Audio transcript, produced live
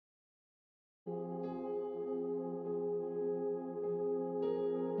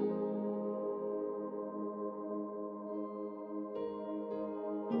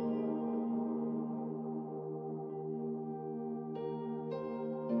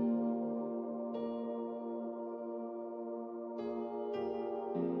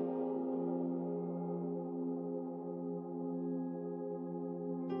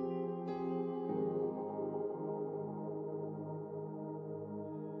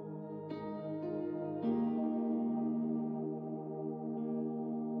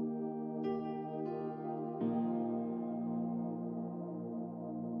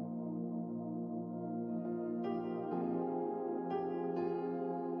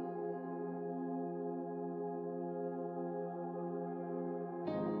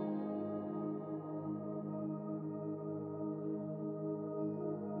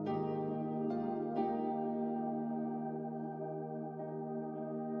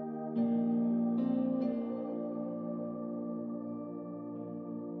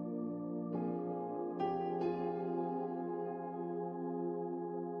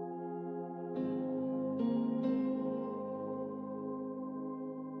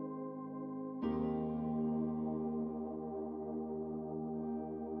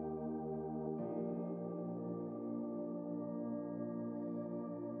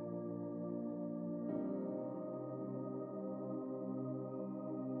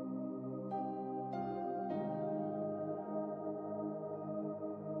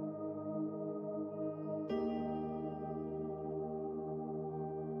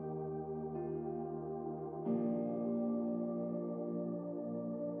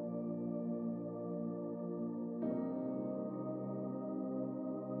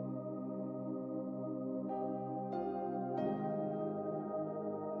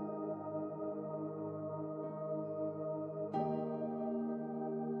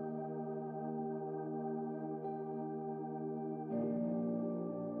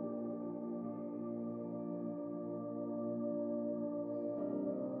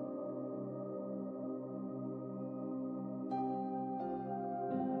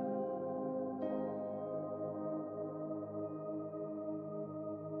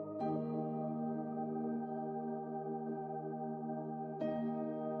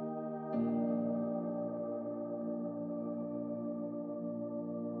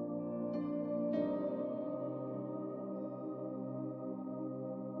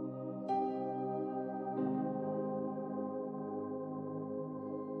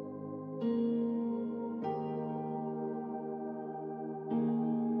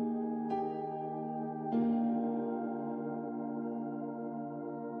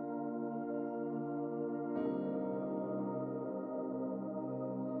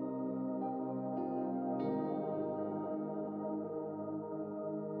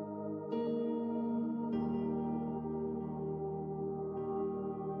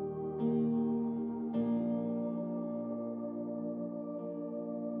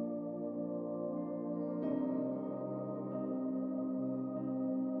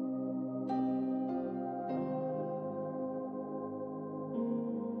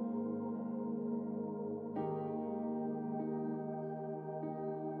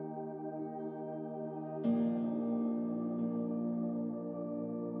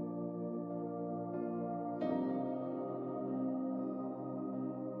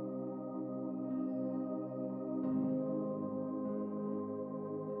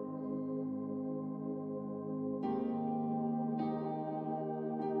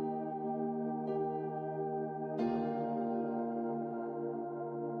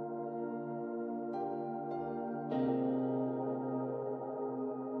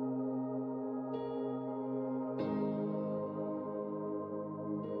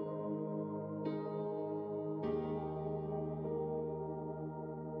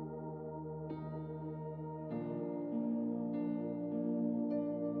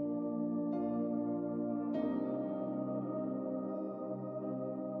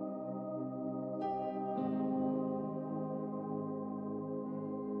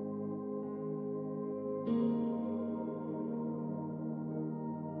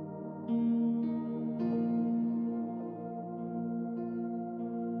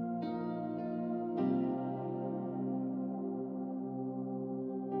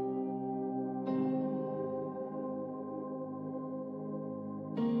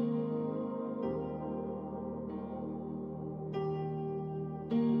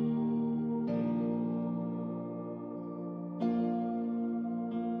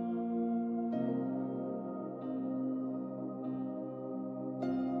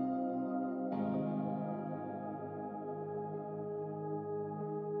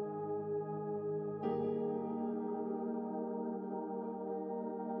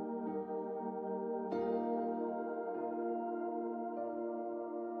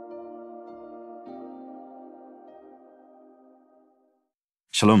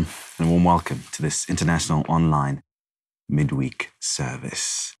Shalom and warm welcome to this international online midweek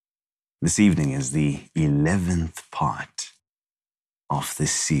service. This evening is the 11th part of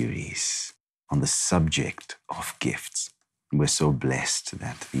this series on the subject of gifts. We're so blessed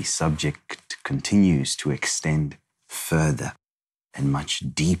that the subject continues to extend further and much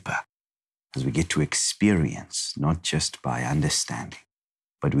deeper as we get to experience, not just by understanding,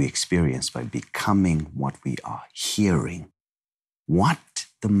 but we experience by becoming what we are hearing, what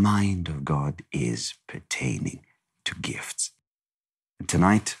the mind of God is pertaining to gifts. And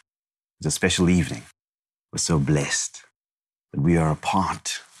tonight is a special evening. We're so blessed that we are a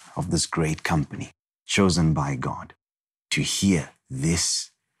part of this great company chosen by God to hear this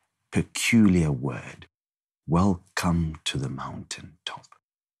peculiar word. Welcome to the mountaintop.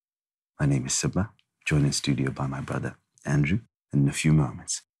 My name is Sibba, joined in studio by my brother Andrew, and in a few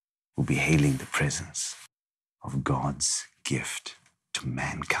moments we'll be hailing the presence of God's gift to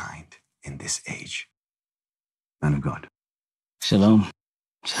mankind in this age. Man of God. Shalom.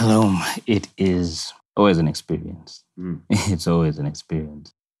 Shalom. It is always an experience. It's always an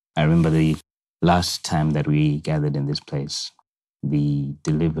experience. I remember the last time that we gathered in this place, the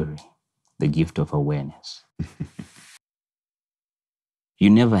delivery, the gift of awareness. You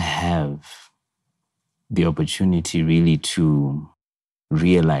never have the opportunity really to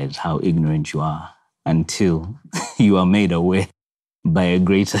realize how ignorant you are until you are made aware by a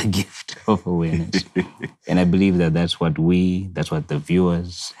greater gift of awareness. And I believe that that's what the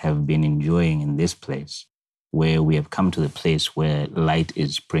viewers have been enjoying in this place, where we have come to the place where light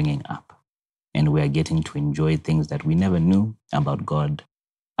is springing up and we are getting to enjoy things that we never knew about God,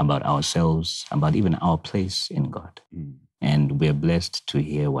 about ourselves, about even our place in God. And we're blessed to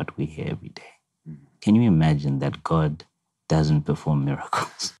hear what we hear every day. Can you imagine that God doesn't perform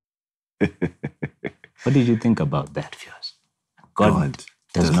miracles? What did you think about that, viewers? God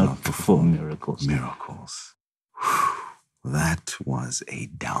does not perform miracles. That was a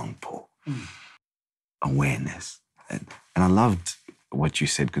downpour. Awareness. And I loved what you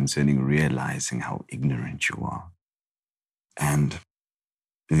said concerning realizing how ignorant you are. And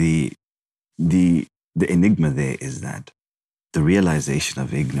the enigma there is that the realization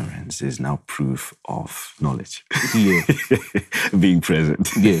of ignorance is now proof of knowledge. Yeah. Being present.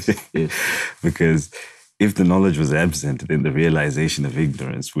 Yes. Because if the knowledge was absent, then the realization of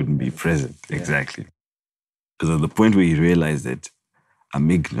ignorance wouldn't be present. Yeah. Exactly. So the point where you realize that I'm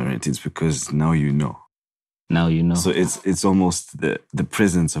ignorant is because now you know. Now you know. So it's almost the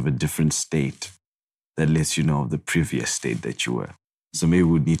presence of a different state that lets you know of the previous state that you were. So maybe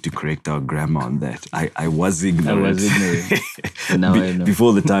we need to correct our grammar on that. I was ignorant. And now I know.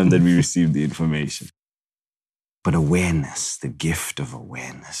 Before the time that we received the information. But awareness, the gift of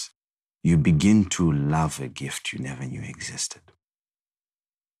awareness, you begin to love a gift you never knew existed.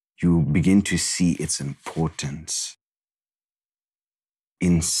 You begin to see its importance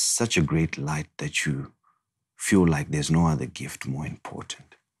in such a great light that you feel like there's no other gift more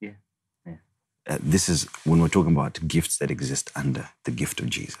important. Yeah. This is when we're talking about gifts that exist under the gift of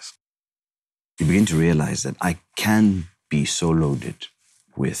Jesus. You begin to realize that I can be so loaded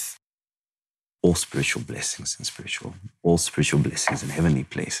with all spiritual blessings in heavenly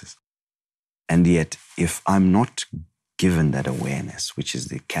places. And yet, if I'm not given that awareness, which is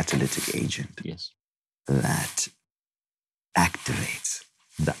the catalytic agent that activates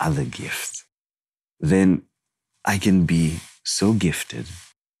the other gifts, then I can be so gifted,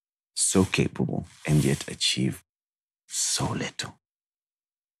 so capable, and yet achieve so little.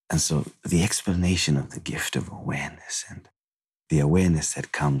 And so the explanation of the gift of awareness and the awareness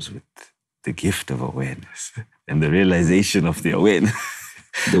that comes with the gift of awareness and the realization of the awareness.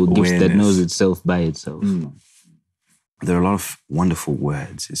 The gift that knows itself by itself. There are a lot of wonderful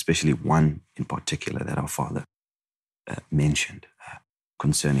words, especially one in particular that our Father mentioned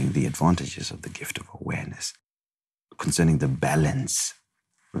concerning the advantages of the gift of awareness, concerning the balance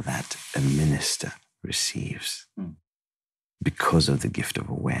that a minister receives because of the gift of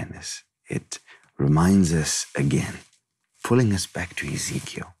awareness. It reminds us again, pulling us back to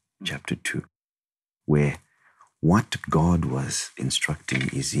Ezekiel chapter 2, where what God was instructing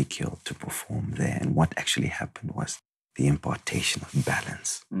Ezekiel to perform there and what actually happened was the impartation of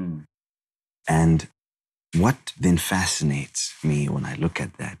balance. And what then fascinates me when I look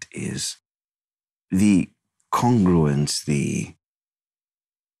at that is the congruence, the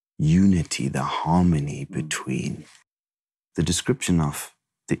unity, the harmony between the description of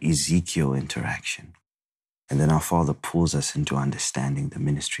the Ezekiel interaction and then our Father pulls us into understanding the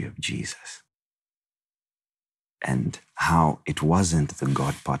ministry of Jesus. And how it wasn't the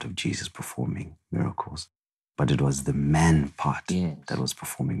God part of Jesus performing miracles, but it was the man part Yes. that was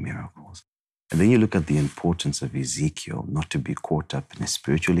performing miracles. And then you look at the importance of Ezekiel not to be caught up in a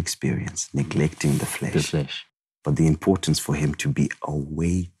spiritual experience, neglecting the flesh, but the importance for him to be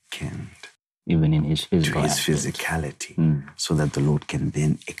awakened even in his physical to his aspect. physicality, so that the Lord can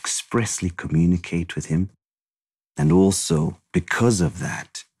then expressly communicate with him. And also, because of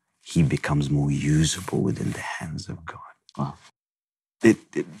that, he becomes more usable within the hands of God. Wow.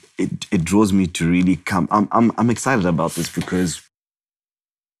 It draws me to really come. I'm excited about this because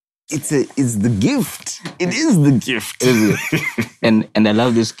it's the gift. It is the gift. And I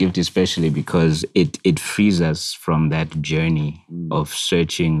love this gift especially because it frees us from that journey of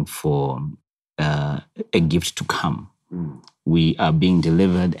searching for a gift to come. We are being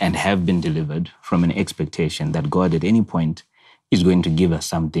delivered and have been delivered from an expectation that God at any point is going to give us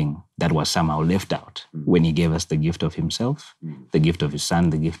something that was somehow left out when he gave us the gift of himself, the gift of his Son,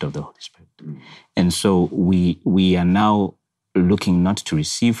 the gift of the Holy Spirit. And so we are now looking not to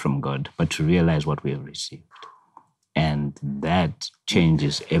receive from God, but to realize what we have received. And that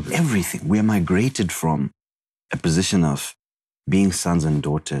changes everything. Everything. We are migrated from a position of being sons and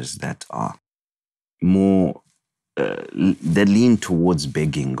daughters that are more, that lean towards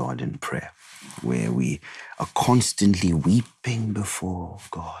begging God in prayer, where we are constantly weeping before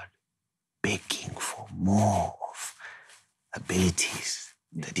God, begging for more of abilities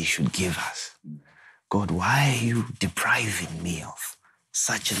that he should give us. God, why are you depriving me of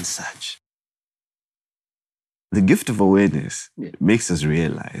such and such? The gift of awareness makes us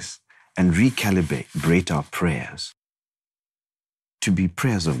realize and recalibrate our prayers to be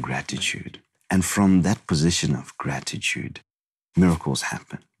prayers of gratitude. And from that position of gratitude, miracles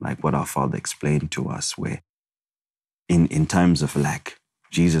happen, like what our Father explained to us, where in times of lack,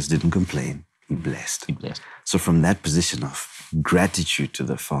 Jesus didn't complain, he blessed. So from that position of gratitude to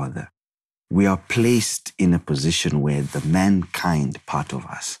the Father, we are placed in a position where the mankind part of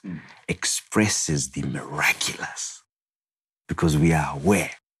us expresses the miraculous, because we are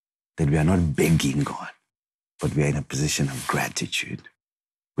aware that we are not begging God, but we are in a position of gratitude.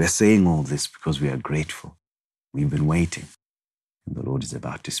 We are saying all this because we are grateful. We've been waiting, and the Lord is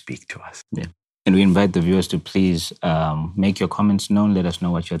about to speak to us. Yeah. And we invite the viewers to please make your comments known. Let us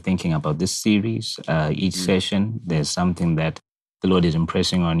know what you're thinking about this series. Each session, there's something that the Lord is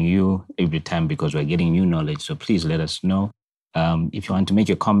impressing on you every time, because we're getting new knowledge. So please let us know. If you want to make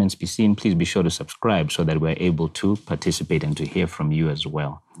your comments be seen, please be sure to subscribe so that we're able to participate and to hear from you as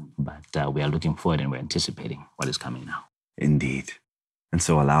well. But we are looking forward and we're anticipating what is coming now. Indeed. And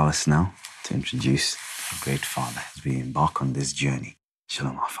so allow us now to introduce our great Father as we embark on this journey.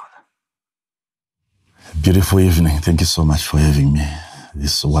 Shalom, our Father. Beautiful evening. Thank you so much for having me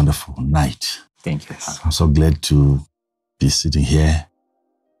this wonderful night. Thank you. I'm so glad to be sitting here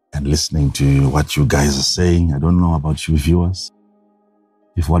and listening to what you guys are saying. I don't know about you viewers.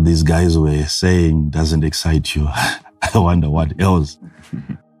 If what these guys were saying doesn't excite you, I wonder what else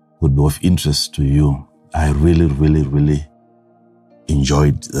would be of interest to you. I really, really, really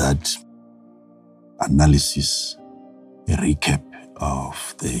enjoyed that analysis, a recap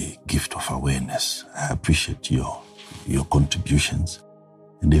of the gift of awareness. I appreciate your contributions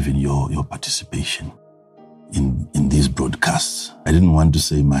and even your participation in these broadcasts. I didn't want to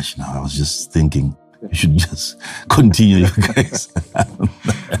say much now. I was just thinking you should just continue, you guys.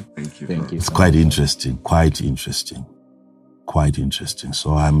 Thank you. Thank you. It's quite interesting.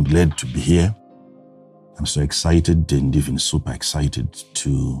 So I'm glad to be here. I'm so excited and even super excited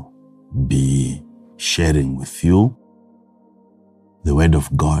to be sharing with you the Word of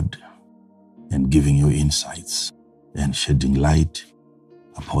God and giving you insights and shedding light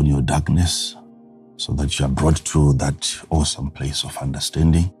upon your darkness so that you are brought to that awesome place of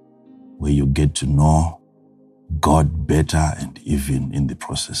understanding where you get to know God better, and even in the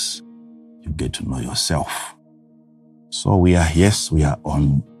process, you get to know yourself. So we are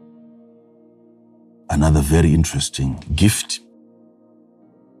on another very interesting gift,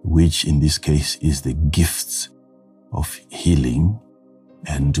 which in this case is the gifts of healing.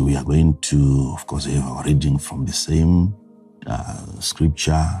 And we are going to, of course, have our reading from the same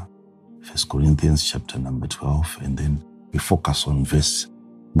scripture, 1 Corinthians chapter number 12, and then we focus on verse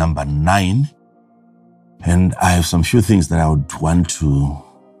number 9. And I have some few things that I would want to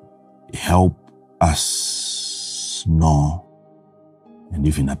help us know and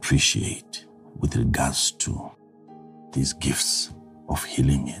even appreciate with regards to these gifts of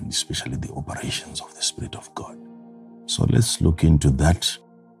healing and especially the operations of the Spirit of God. So let's look into that.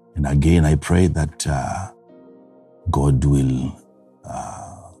 And again, I pray that God will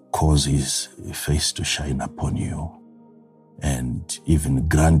cause his face to shine upon you and even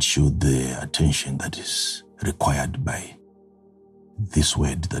grant you the attention that is required by this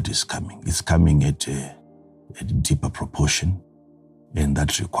word that is coming. It's coming at a deeper proportion, and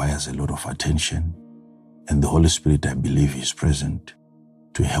that requires a lot of attention. And the Holy Spirit, I believe, is present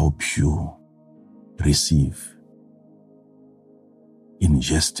to help you receive,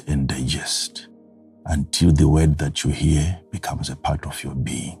 ingest, and digest until the word that you hear becomes a part of your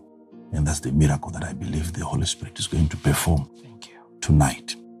being. And that's the miracle that I believe the Holy Spirit is going to perform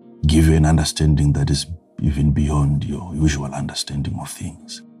tonight. Give you an understanding that is even beyond your usual understanding of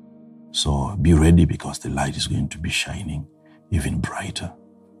things. So be ready, because the light is going to be shining even brighter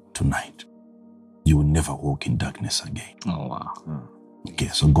tonight. You will never walk in darkness again. Oh, wow. Okay,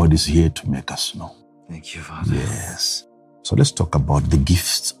 so God is here to make us know. Thank you, Father. Yes. So let's talk about the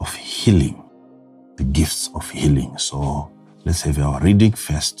gifts of healing. The gifts of healing. So let's have our reading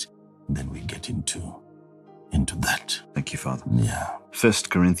first, and then we get into that. Thank you, Father. Yeah. 1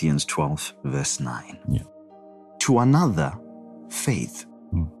 Corinthians 12, verse 9. Yeah. To another, faith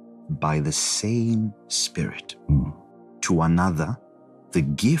by the same Spirit. To another, the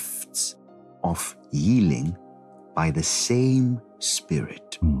gifts of healing by the same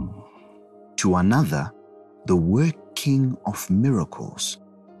Spirit. To another, the working of miracles.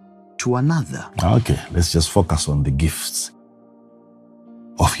 To another. Okay, let's just focus on the gifts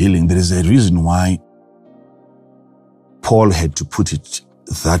of healing. There is a reason why Paul had to put it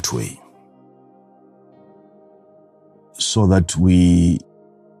that way, so that we,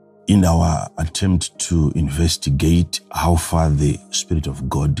 in our attempt to investigate how far the Spirit of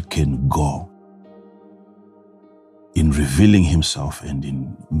God can go in revealing himself and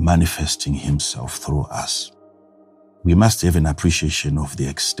in manifesting himself through us, we must have an appreciation of the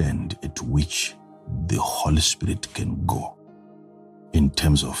extent at which the Holy Spirit can go in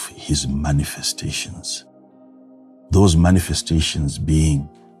terms of his manifestations. Those manifestations being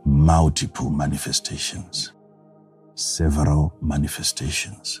multiple manifestations, several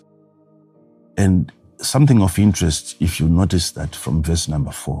manifestations. And something of interest, if you notice that from verse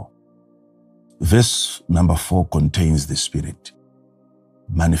number 4, verse number 4 contains the Spirit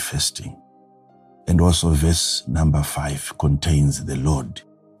manifesting. And also verse number 5 contains the Lord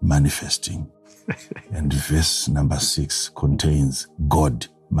manifesting. And verse number 6 contains God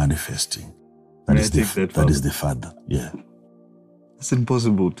manifesting. That is the Father. Yeah. It's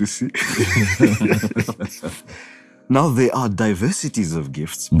impossible to see. Now, there are diversities of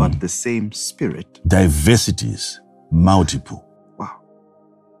gifts, but the same Spirit. Diversities, multiple. Wow.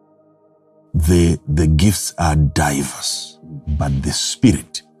 The gifts are diverse, but the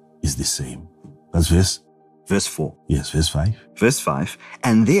Spirit is the same. That's verse 4. Yes, verse 5. Verse 5.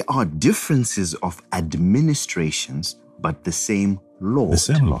 And there are differences of administrations, but the same Lord. The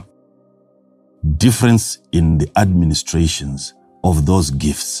same Lord. Difference in the administrations of those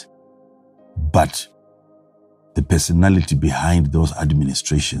gifts, but the personality behind those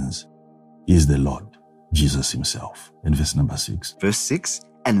administrations is the Lord, Jesus himself. In verse number 6. Verse 6.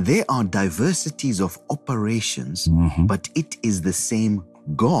 And there are diversities of operations, but it is the same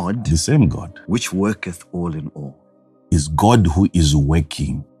God. The same God. Which worketh all in all. Is God who is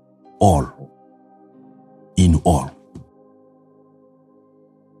working all in all.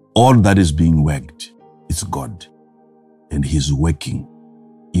 All that is being worked is God. And he's working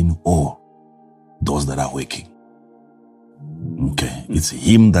in all those that are working. Okay. It's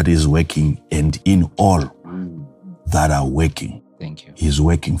him that is working, and in all that are working. Thank you. He's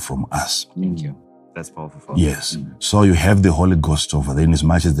working from us. Thank you. That's powerful, Father. Yes. So you have the Holy Ghost over there. In as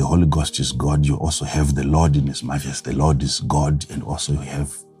much as the Holy Ghost is God, you also have the Lord in as much as the Lord is God, and also you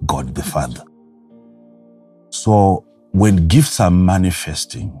have God the Father. So when gifts are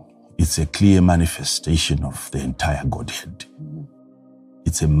manifesting, it's a clear manifestation of the entire Godhead.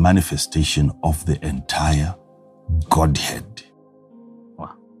 It's a manifestation of the entire Godhead.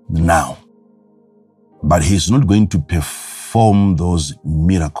 Wow. Now, but he's not going to perform those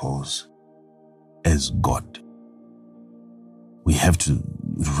miracles as God. We have to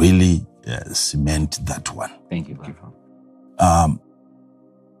really cement that one. Thank you, Father.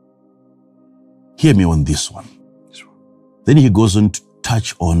 Hear me on this one. Then he goes on to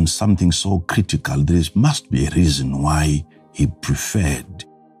touch on something so critical. There must be a reason why he preferred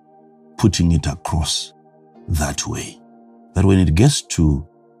putting it across that way. That when it gets to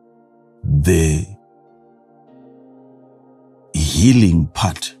the healing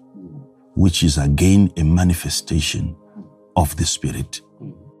part, which is again a manifestation of the Spirit,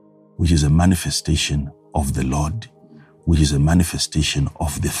 which is a manifestation of the Lord, which is a manifestation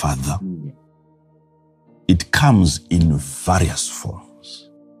of the Father, it comes in various forms.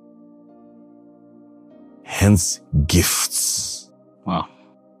 Hence, gifts Wow.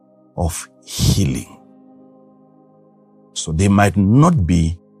 of healing. So they might not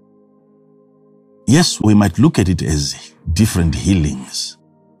be, yes, we might look at it as different healings,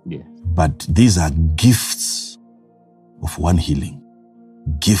 Yes. but these are gifts of one healing.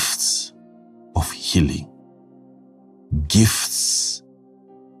 Gifts of healing. Gifts,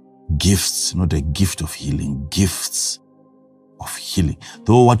 not a gift of healing, gifts of healing.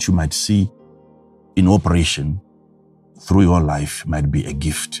 Though what you might see in operation through your life might be a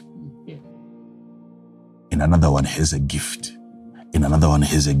gift. Yeah. And another one has a gift. And another one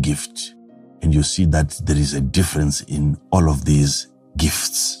has a gift. And you see that there is a difference in all of these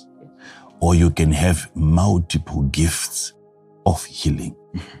gifts. Or you can have multiple gifts of healing.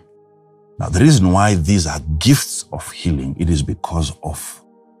 Now, the reason why these are gifts of healing, it is because of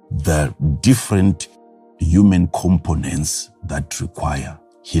the different human components that require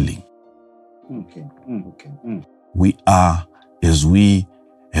healing. Okay. Okay. We are, as we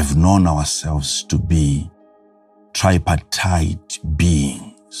have known ourselves to be, tripartite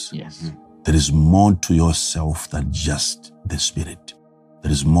beings. Yes. There is more to yourself than just the spirit.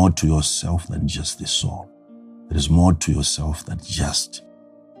 There is more to yourself than just the soul. There is more to yourself than just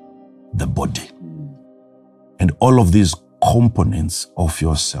the body. And all of these components of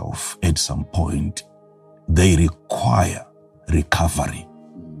yourself at some point, they require recovery.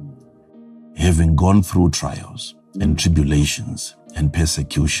 Having gone through trials and tribulations and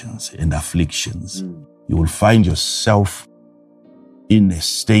persecutions and afflictions, you will find yourself in a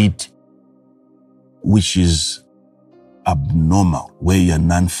state which is abnormal, where you're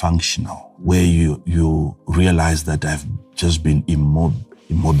non-functional, where you realize that I've just been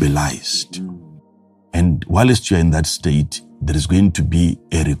immobilized. And whilst you're in that state, there is going to be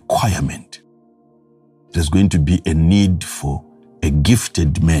a requirement. There's going to be a need for a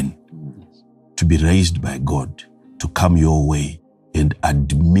gifted man to be raised by God to come your way and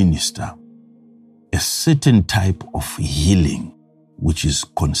administer a certain type of healing which is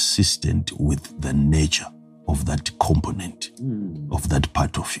consistent with the nature of that component, of that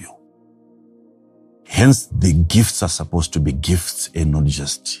part of you. Hence, the gifts are supposed to be gifts and not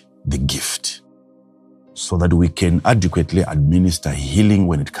just the gift, so that we can adequately administer healing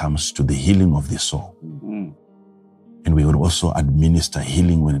when it comes to the healing of the soul. And we will also administer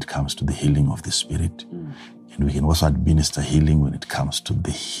healing when it comes to the healing of the spirit. And we can also administer healing when it comes to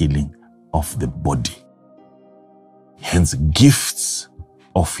the healing of the body. Hence, gifts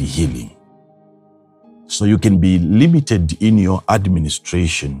of healing. So you can be limited in your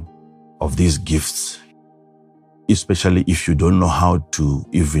administration of these gifts, especially if you don't know how to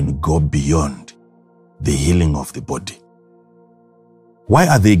even go beyond the healing of the body. Why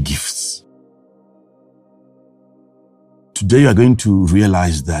are they gifts? Today you are going to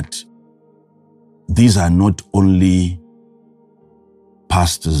realize that these are not only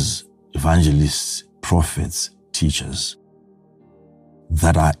pastors, evangelists, prophets, teachers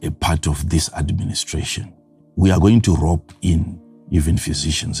that are a part of this administration. We are going to rope in even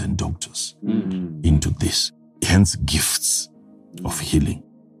physicians and doctors into this. Hence, gifts of healing.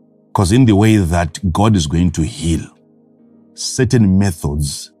 Because in the way that God is going to heal, certain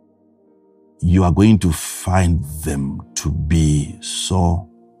methods, you are going to find them to be so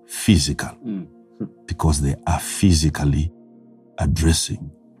physical because they are physically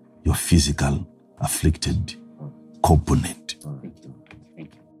addressing your physical afflicted component. Thank you.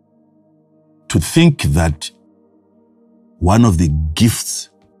 To think that one of the gifts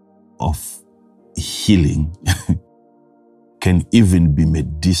of healing can even be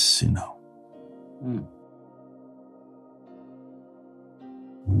medicinal,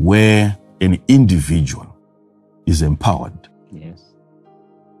 where an individual is empowered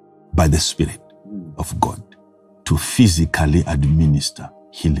by the Spirit of God to physically administer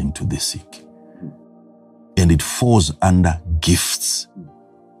healing to the sick. And it falls under gifts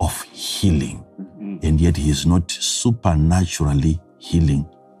of healing. And yet he is not supernaturally healing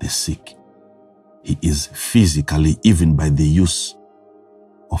the sick. He is physically, even by the use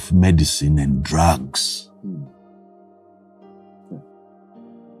of medicine and drugs.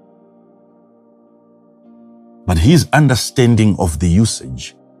 But his understanding of the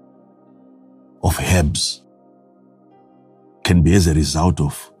usage of herbs can be as a result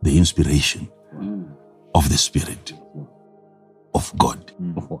of the inspiration of the Spirit of God.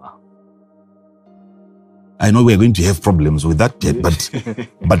 I know we are going to have problems with that yet,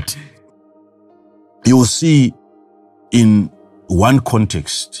 but you will see in one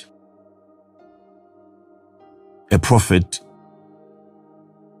context, a prophet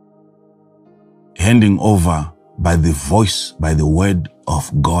handing over by the voice, by the word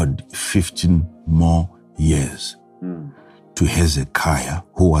of God, 15 more years to Hezekiah,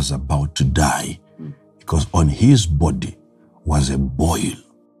 who was about to die, because on his body was a boil,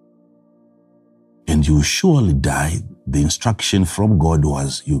 and you will surely die. The instruction from God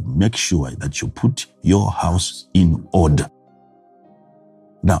was, you make sure that you put your house in order.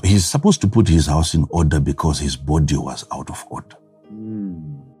 Now, he's supposed to put his house in order because his body was out of order.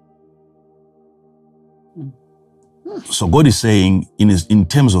 So God is saying, in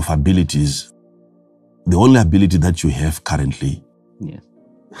terms of abilities, the only ability that you have currently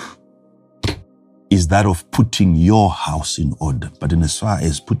is that of putting your house in order. But in as far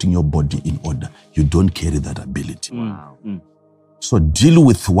as putting your body in order, you don't carry that ability. Wow. So deal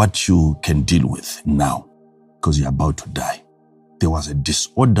with what you can deal with now, because you're about to die. There was a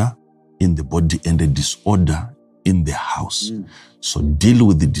disorder in the body and a disorder in the house. So deal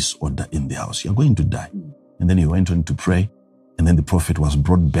with the disorder in the house. You're going to die. And then he went on to pray, and then the prophet was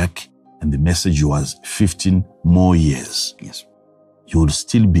brought back, and the message was 15 more years. Yes. You will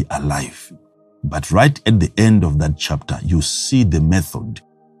still be alive. But right at the end of that chapter, you see the method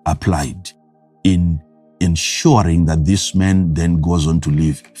applied in ensuring that this man then goes on to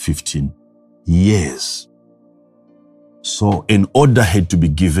live 15 years. So an order had to be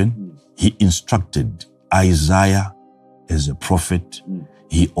given. He instructed Isaiah as a prophet.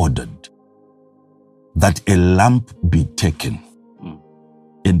 He ordered that a lamp be taken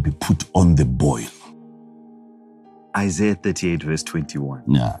and be put on the boil. Isaiah 38 verse 21.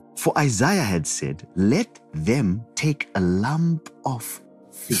 Yeah. For Isaiah had said, let them take a lump of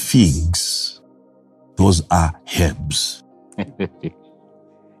Figs. Those are herbs.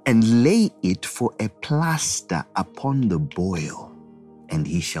 and lay it for a plaster upon the boil, and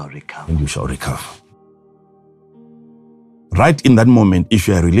he shall recover. And you shall recover. Right in that moment, if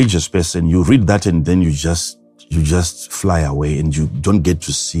you're a religious person, you read that and then you just fly away, and you don't get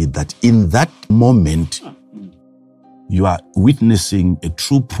to see that in that moment, you are witnessing a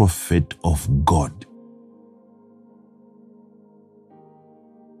true prophet of God.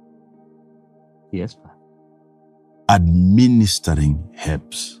 Yes. Administering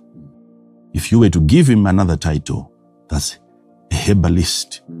herbs. If you were to give him another title, that's a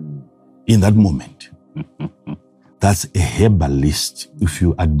herbalist. In that moment, that's a herbalist. If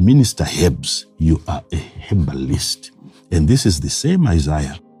you administer herbs, you are a herbalist. And this is the same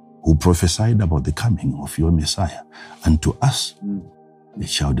Isaiah who prophesied about the coming of your Messiah. And to us, a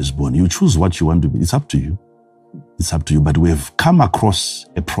child is born. You choose what you want to be. It's up to you. It's up to you. But we have come across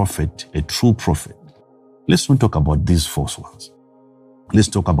a prophet, a true prophet. Let's not talk about these false ones. Let's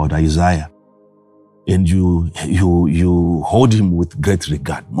talk about Isaiah. And you hold him with great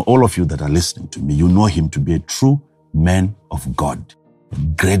regard. All of you that are listening to me, you know him to be a true man of God, a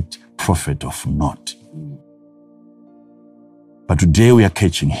great prophet of note. But today we are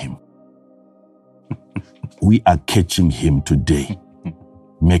catching him. We are catching him today,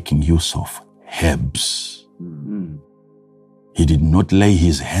 making use of herbs. He did not lay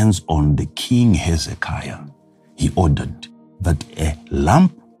his hands on the king Hezekiah. He ordered that a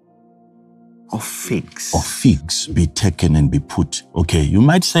lump Of figs. be taken and be put. Okay, you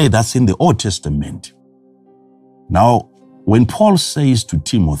might say that's in the Old Testament. Now, when Paul says to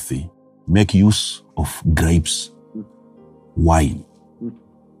Timothy, make use of grapes, wine,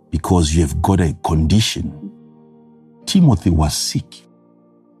 because you have got a condition. Timothy was sick.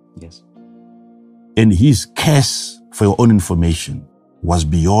 Yes. And his case, for your own information, was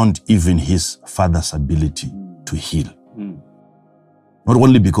beyond even his father's ability to heal. Not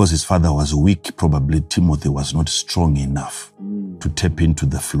only because his father was weak, probably Timothy was not strong enough to tap into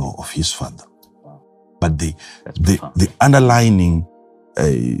the flow of his father. But the underlining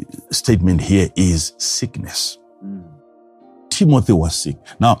statement here is sickness. Timothy was sick.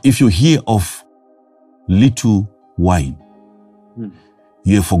 Now, if you hear of little wine,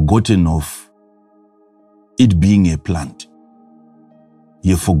 you have forgotten of it being a plant.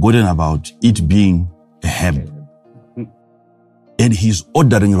 You have forgotten about it being a herb. And he's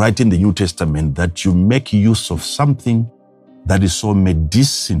ordering right in the New Testament that you make use of something that is so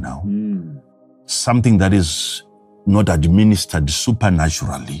medicinal, something that is not administered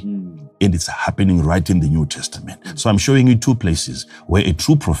supernaturally, and it's happening right in the New Testament. So I'm showing you two places where a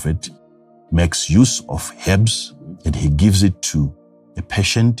true prophet makes use of herbs and he gives it to a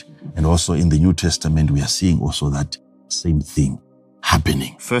patient, and also in the New Testament we are seeing also that same thing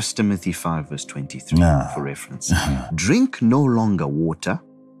happening. 1 Timothy 5 verse 23 for reference. Drink no longer water,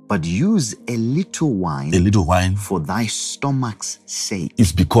 but use a little wine. A little wine. For thy stomach's sake.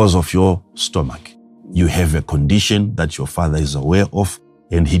 It's because of your stomach. You have a condition that your father is aware of,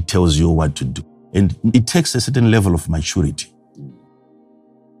 and he tells you what to do. And it takes a certain level of maturity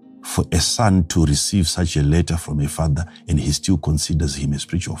for a son to receive such a letter from a father, and he still considers him a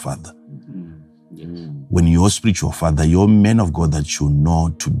spiritual father. When your spiritual father, your man of God that you know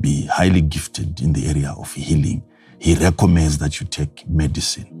to be highly gifted in the area of healing, he recommends that you take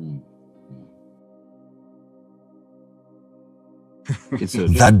medicine.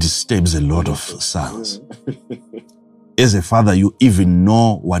 That disturbs a lot of sons. As a father, you even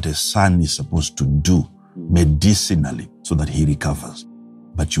know what a son is supposed to do medicinally so that he recovers.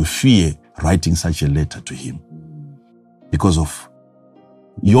 But you fear writing such a letter to him because of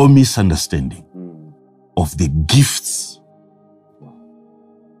your misunderstanding of the gifts.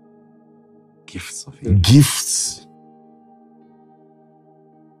 Gifts of healing. Gifts.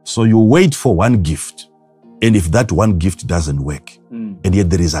 So you wait for one gift, and if that one gift doesn't work, and yet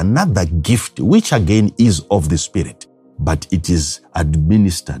there is another gift which again is of the Spirit, but it is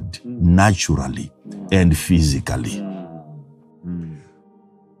administered naturally and physically.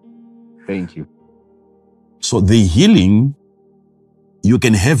 Thank you. So the healing, you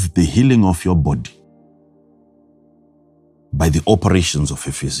can have the healing of your body by the operations of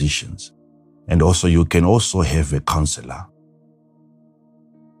a physician. And also you can also have a counselor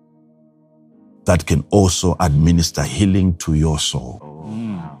that can also administer healing to your soul.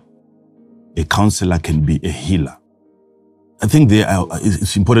 A counselor can be a healer. I think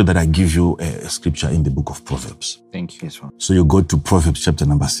it's important that I give you a scripture in the book of Proverbs. Thank you. So you go to Proverbs chapter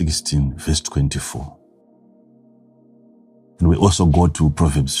number 16, verse 24. And we also go to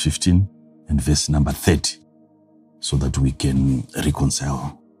Proverbs 15 and verse number 30 so that we can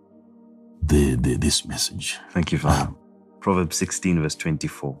reconcile this message. Thank you, Father. Proverbs 16, verse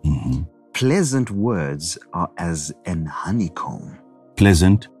 24. Pleasant words are as an honeycomb.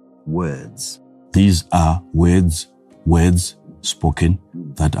 Pleasant words. These are words spoken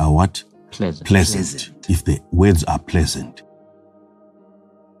that are what? Pleasant. If the words are pleasant,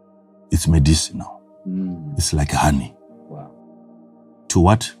 it's medicinal. It's like honey. Wow. To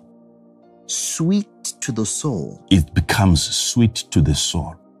what? Sweet to the soul. It becomes sweet to the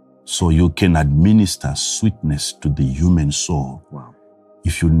soul. So you can administer sweetness to the human soul. Wow.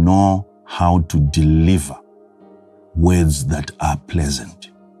 If you know how to deliver words that are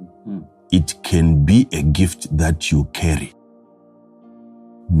pleasant. It can be a gift that you carry.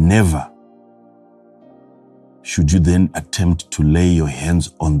 Never should you then attempt to lay your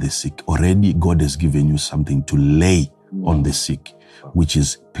hands on the sick. Already God has given you something to lay on the sick, which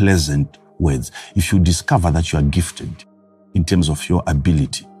is pleasant words. If you discover that you are gifted in terms of your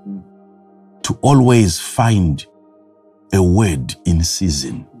ability to always find a word in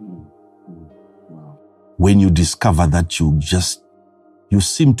season, when you discover that you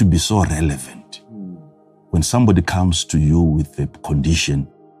seem to be so relevant. When somebody comes to you with a condition,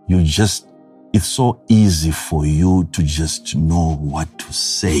 it's so easy for you to just know what to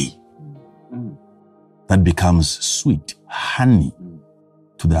say. That becomes sweet, honey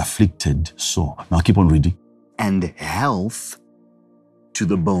to the afflicted soul. Now keep on reading. And health to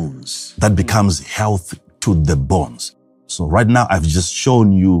the bones. That becomes health to the bones. So right now I've just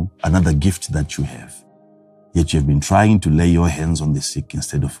shown you another gift that you have. Yet you've been trying to lay your hands on the sick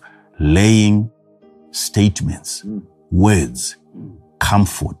instead of laying statements, words,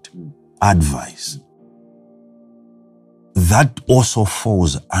 comfort, advice. That also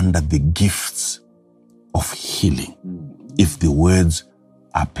falls under the gifts of healing if the words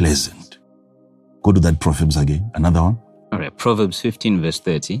are pleasant. Go to that Proverbs again, another one. All right, Proverbs 15 verse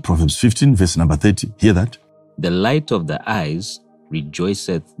 30. Proverbs 15 verse number 30. Hear that? The light of the eyes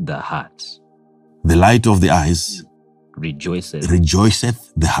rejoiceth the heart. The light of the eyes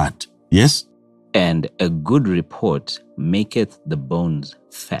rejoiceth the heart. Yes? And a good report maketh the bones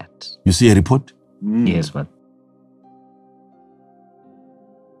fat. You see a report? Yes, but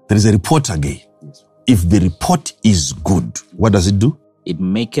there is a report again. If the report is good, what does it do? It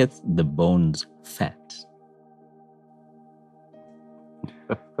maketh the bones fat.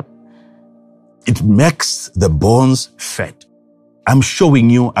 It makes the bones fat. I'm showing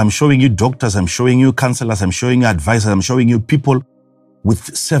you doctors, I'm showing you counselors, I'm showing you advisors, I'm showing you people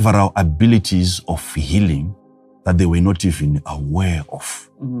with several abilities of healing that they were not even aware of.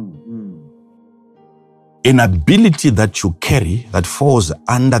 An ability that you carry that falls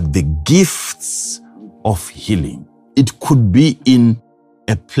under the gifts of healing. It could be in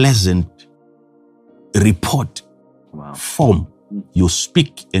a pleasant report form. You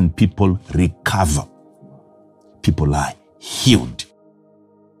speak and people recover. People are healed.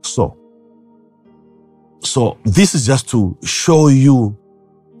 So this is just to show you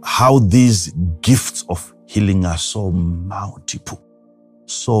how these gifts of healing are so multiple.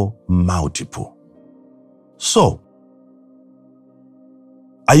 So,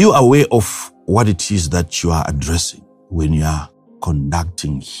 are you aware of what it is that you are addressing when you are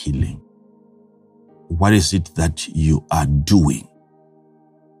conducting healing? what is it that you are doing?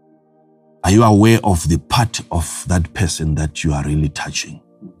 Are you aware of the part of that person that you are really touching?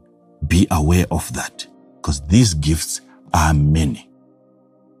 Be aware of that, because these gifts are many.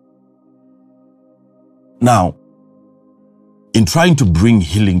 Now, in trying to bring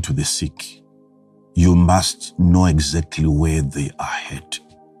healing to the sick, you must know exactly where they are hurt.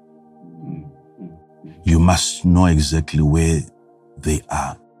 You must know exactly where they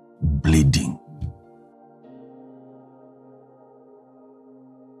are bleeding.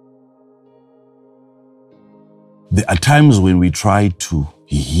 There are times when we try to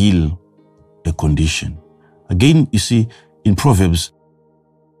heal a condition. Again, you see, in Proverbs,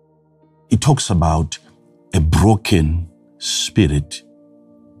 it talks about a broken spirit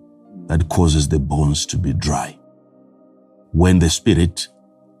that causes the bones to be dry. When the spirit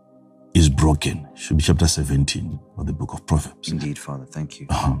is broken, should be chapter 17 of the book of Proverbs. Indeed, Father, thank you.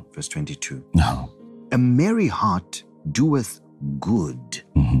 Verse 22. A merry heart doeth good,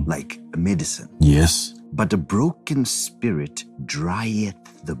 like a medicine. Yes. But a broken spirit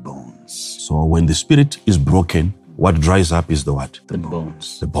drieth the bones. So when the spirit is broken, what dries up is the what? The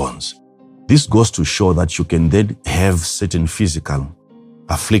bones. The bones. This goes to show that you can then have certain physical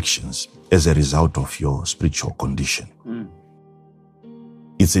afflictions as a result of your spiritual condition.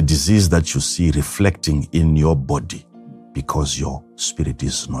 It's a disease that you see reflecting in your body because your spirit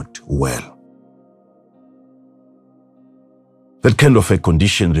is not well. That kind of a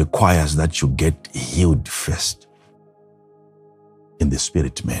condition requires that you get healed first in the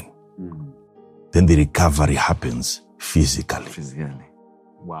spirit man. Then the recovery happens physically.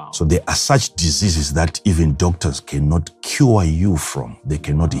 Wow. So there are such diseases that even doctors cannot cure you from. They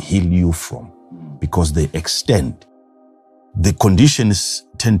cannot heal you from because they extend. The condition's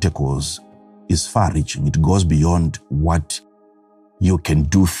tentacles is far-reaching. It goes beyond what you can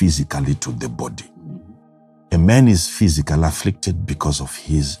do physically to the body. A man is physically afflicted because of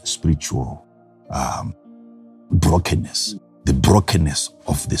his spiritual brokenness. The brokenness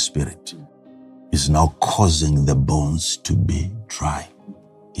of the spirit is now causing the bones to be dry.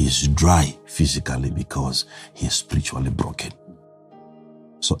 He's dry physically because he is spiritually broken.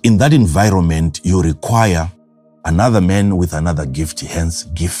 So in that environment, you require another man with another gift, hence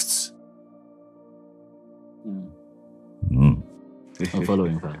gifts. I'm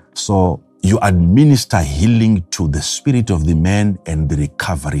following, Father. So you administer healing to the spirit of the man and the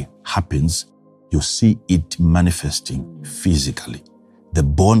recovery happens. You see it manifesting physically. The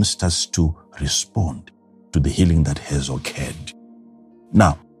bone starts to respond to the healing that has occurred.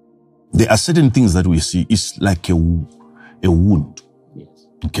 Now, there are certain things that we see. It's like a wound,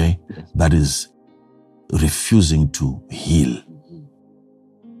 okay, that is refusing to heal.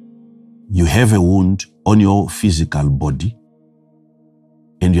 You have a wound on your physical body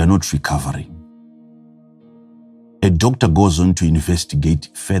and you are not recovering. A doctor goes on to investigate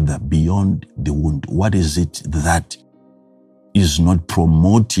further beyond the wound. What is it that is not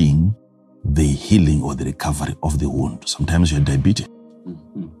promoting the healing or the recovery of the wound? Sometimes you're diabetic.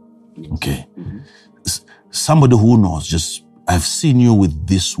 Okay. Somebody who knows, just, I've seen you with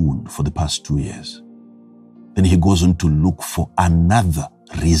this wound for the past 2 years. Then he goes on to look for another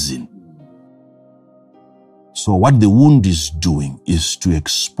reason. So what the wound is doing is to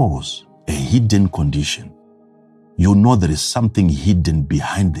expose a hidden condition. You know there is something hidden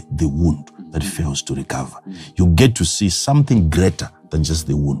behind the wound that fails to recover. You get to see something greater than just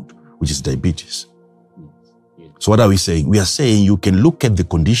the wound, which is diabetes. So what are we saying? We are saying you can look at the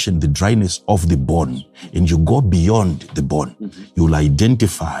condition, the dryness of the bone, and you go beyond the bone. You will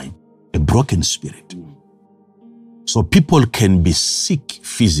identify a broken spirit. So people can be sick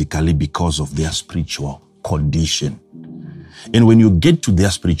physically because of their spiritual condition. And when you get to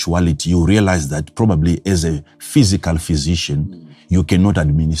their spirituality, you realize that probably as a physical physician, you cannot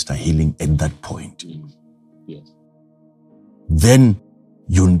administer healing at that point. Then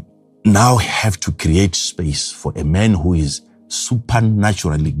you now have to create space for a man who is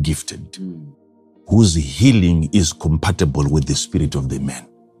supernaturally gifted, whose healing is compatible with the spirit of the man.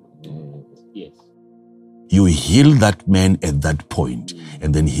 You heal that man at that point,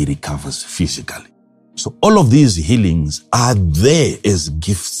 and then he recovers physically. So all of these healings are there as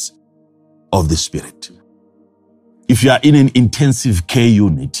gifts of the Spirit. If you are in an intensive care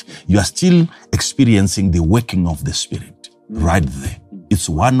unit, you are still experiencing the working of the Spirit right there. It's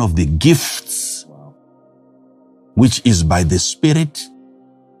one of the gifts which is by the Spirit.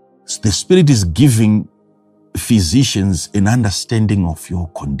 The Spirit is giving physicians an understanding of your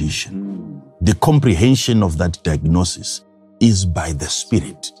condition. The comprehension of that diagnosis is by the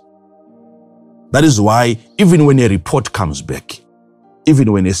Spirit. That is why even when a report comes back, even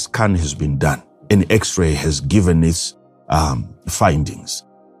when a scan has been done an X-ray has given its findings,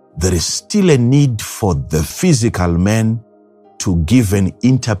 there is still a need for the physical man to give an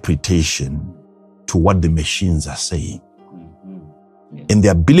interpretation to what the machines are saying. Yes. And the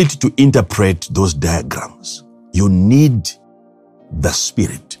ability to interpret those diagrams, you need the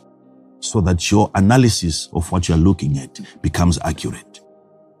spirit so that your analysis of what you're looking at becomes accurate.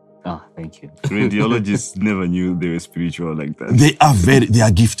 Oh, thank you. Radiologists never knew they were spiritual like that. They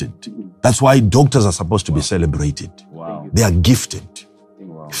are gifted. That's why doctors are supposed to be celebrated. Wow. They are gifted.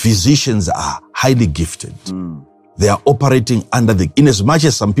 Wow. Physicians are highly gifted. They are operating under in as much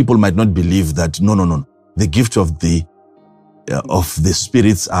as some people might not believe that, no. The gift of the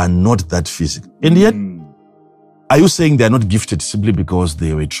spirits are not that physical. And yet, are you saying they are not gifted simply because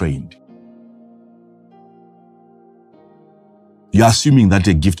they were trained? You're assuming that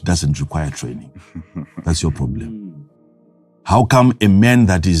a gift doesn't require training. That's your problem. How come a man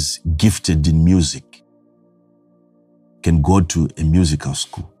that is gifted in music can go to a musical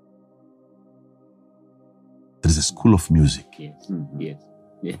school? There is a school of music. Yes.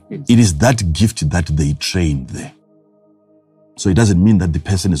 It is that gift that they train there. So it doesn't mean that the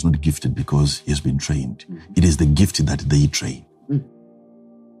person is not gifted because he has been trained. It is the gift that they train.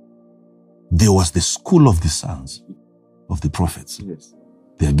 There was the school of the sons of the prophets. Yes.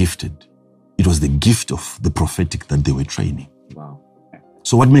 They are gifted. It was the gift of the prophetic that they were training. Wow.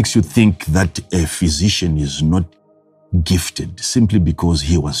 So what makes you think that a physician is not gifted simply because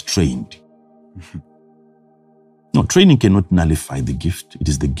he was trained? No, training cannot nullify the gift. It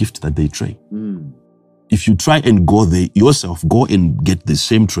is the gift that they train. If you try and go there yourself, go and get the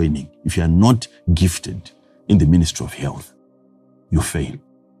same training. If you are not gifted in the ministry of health, you fail.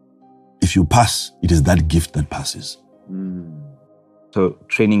 If you pass, it is that gift that passes. So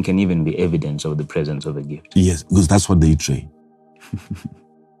training can even be evidence of the presence of a gift. Yes, because that's what they train.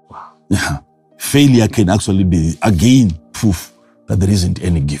 Wow. Yeah. Failure can actually be, again, proof that there isn't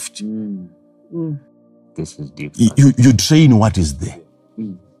any gift. This is deep. You train what is there.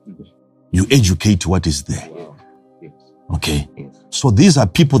 You educate what is there. Wow. Yes. Okay? Yes. So these are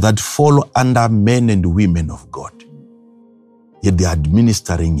people that fall under men and women of God. Yet they are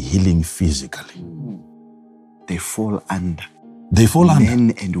administering healing physically. They fall under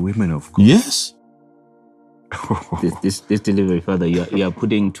Men and women of God. Yes. This delivery, Father, you are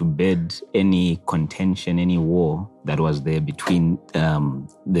putting to bed any contention, any war that was there between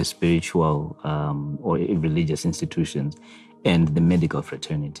the spiritual or religious institutions and the medical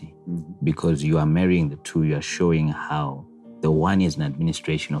fraternity. Because you are marrying the two, you are showing how the one is an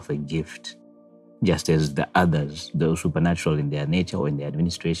administration of a gift, just as the others, those supernatural in their nature or in their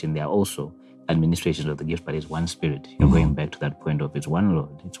administration, they are also administrations of the gift, but it's one spirit. You're going back to that point of it's one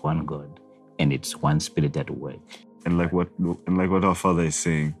Lord, it's one God, and it's one spirit at work. And like what our Father is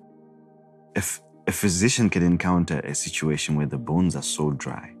saying, if a physician can encounter a situation where the bones are so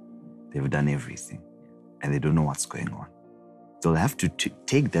dry, they've done everything, and they don't know what's going on, they'll have to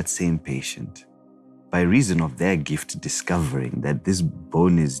take that same patient by reason of their gift discovering that this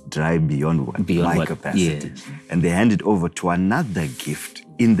bone is dry beyond my capacity. Yes. And they hand it over to another gift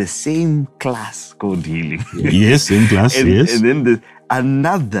in the same class called healing. Yes, same class, yes. And then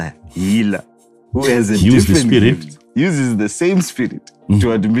another healer who has a Use the different spirit. gift uses the same spirit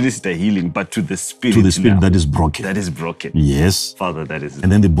to administer healing, but to the spirit. To the spirit now. that is broken. That is broken. Yes. Father, that is. And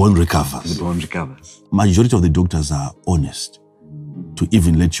then the bone recovers. The bone recovers. Majority of the doctors are honest to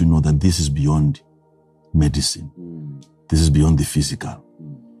even let you know that this is beyond medicine. This is beyond the physical.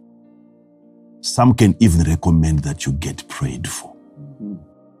 Some can even recommend that you get prayed for.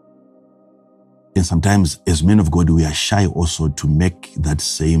 And sometimes as men of God, we are shy also to make that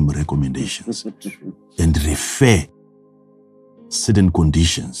same recommendations and refer certain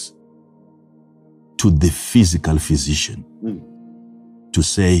conditions to the physical physician to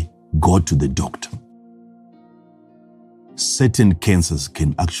say, go to the doctor. Certain cancers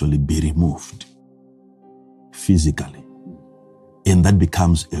can actually be removed physically. And that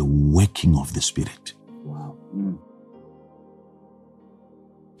becomes a working of the spirit. Wow.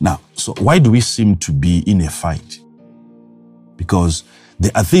 Now, so why do we seem to be in a fight? Because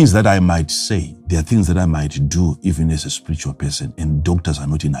there are things that I might say, there are things that I might do even as a spiritual person, and doctors are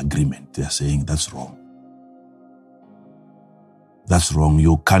not in agreement. They are saying, that's wrong. That's wrong.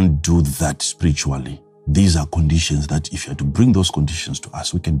 You can't do that spiritually. These are conditions that if you are to bring those conditions to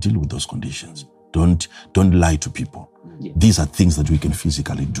us, we can deal with those conditions. Don't lie to people. Yeah. These are things that we can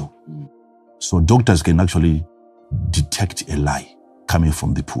physically do. So doctors can actually detect a lie coming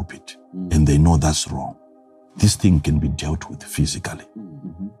from the pulpit, and they know that's wrong. This thing can be dealt with physically.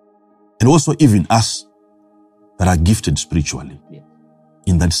 And also even us that are gifted spiritually,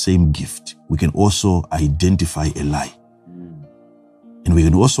 in that same gift, we can also identify a lie. And we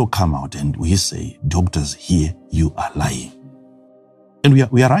can also come out and we say, doctors, here you are lying. And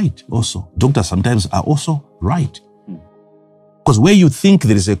we are right also. Doctors sometimes are also right. Because where you think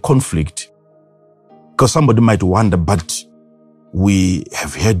there is a conflict, because somebody might wonder, but we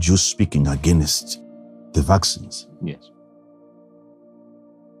have heard you speaking against the vaccines. Yes.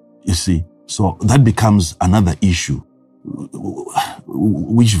 You see, so that becomes another issue.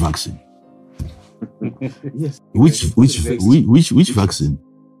 Which vaccine? Yes. Which vaccine?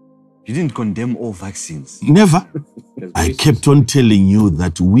 You didn't condemn all vaccines. Never. I kept on telling you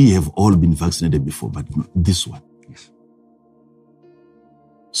that we have all been vaccinated before, but this one. Yes.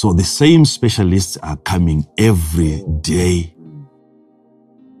 So the same specialists are coming every day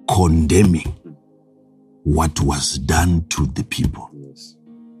condemning what was done to the people. Yes.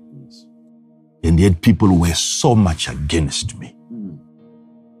 Yes. And yet people were so much against me,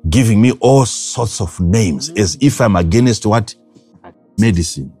 giving me all sorts of names as if I'm against what?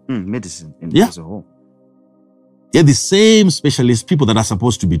 Medicine. Medicine as a whole. Yeah, the same specialist people that are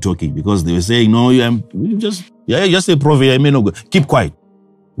supposed to be talking, because they were saying, no, just a prophet, I may not go. Keep quiet.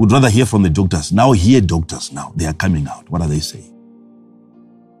 Would rather hear from the doctors. Now hear doctors now. They are coming out. What are they saying?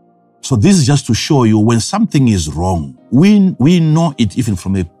 So this is just to show you when something is wrong, we know it even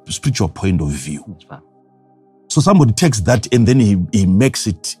from a spiritual point of view. So somebody takes that and then he makes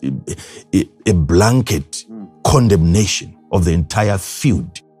it a blanket condemnation of the entire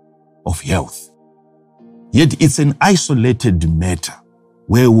field of health. Yet it's an isolated matter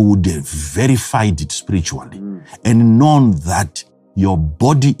where we would have verified it spiritually and known that your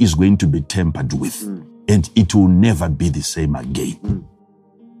body is going to be tampered with and it will never be the same again.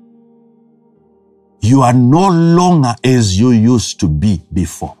 You are no longer as you used to be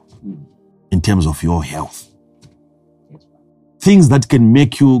before in terms of your health. Things that can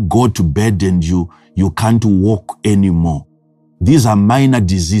make you go to bed and you can't walk anymore. These are minor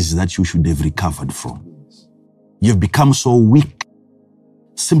diseases that you should have recovered from. You've become so weak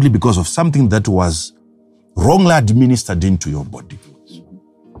simply because of something that was wrongly administered into your body.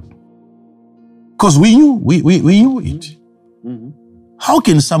 Because we knew it. How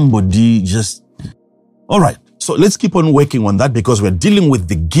can somebody just... All right, so let's keep on working on that because we're dealing with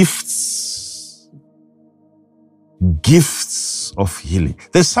the gifts of healing.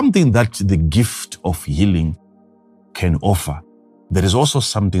 There's something that the gift of healing can offer. There is also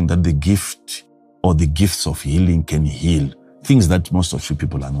something that the gift or the gifts of healing can heal. Things that most of you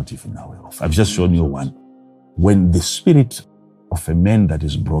people are not even aware of. I've just shown you one. When the spirit of a man that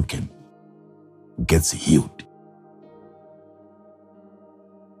is broken gets healed.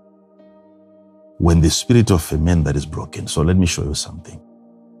 When the spirit of a man that is broken. So let me show you something.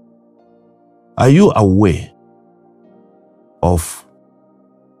 Are you aware of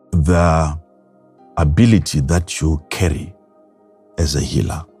the ability that you carry as a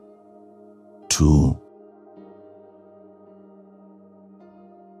healer to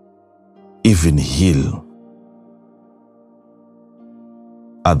even heal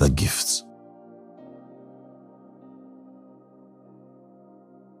other gifts?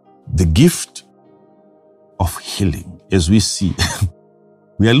 The gift of healing, as we see,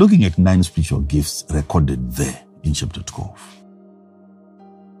 we are looking at 9 spiritual gifts recorded there in chapter 12.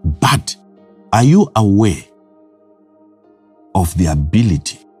 But are you aware of the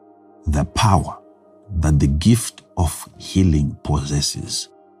ability, the power that the gift of healing possesses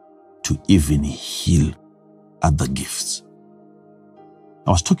to even heal other gifts? I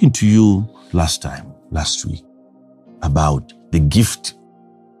was talking to you last week, about the gift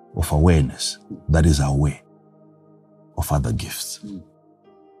of awareness that is aware of other gifts.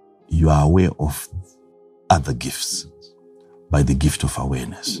 You are aware of other gifts by the gift of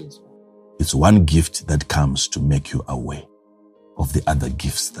awareness. It's one gift that comes to make you aware of the other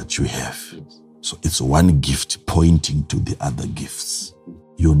gifts that you have. So it's one gift pointing to the other gifts.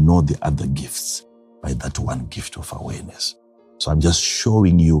 You know the other gifts by that one gift of awareness. So I'm just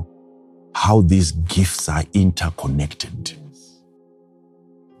showing you how these gifts are interconnected.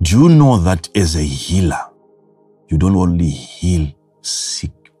 Do you know that as a healer, you don't only heal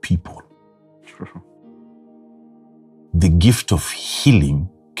sick people? True. The gift of healing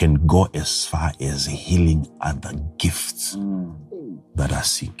can go as far as healing other gifts that are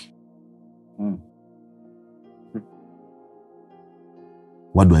sick.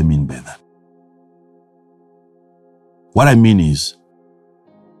 What do I mean by that? What I mean is,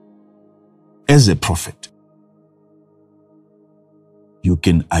 as a prophet, you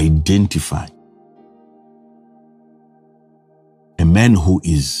can identify a man who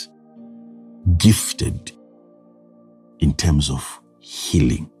is gifted in terms of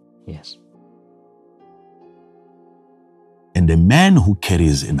healing. Yes. And a man who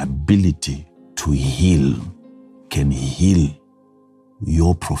carries an ability to heal can heal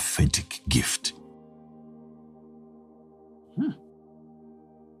your prophetic gift.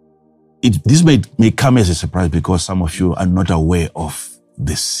 This may come as a surprise because some of you are not aware of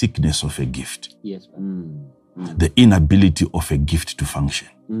the sickness of a gift. Yes. The inability of a gift to function.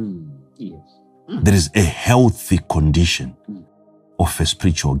 Yes. There is a healthy condition of a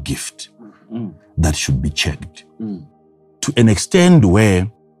spiritual gift that should be checked. To an extent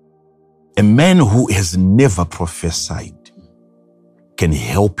where a man who has never prophesied can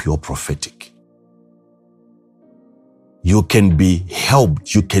help your prophetic. You can be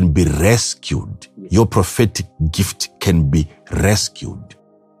helped, you can be rescued. Your prophetic gift can be rescued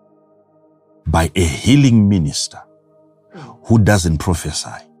by a healing minister who doesn't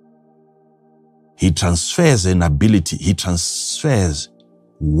prophesy. He transfers an ability, he transfers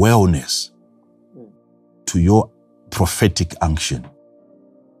wellness to your prophetic unction.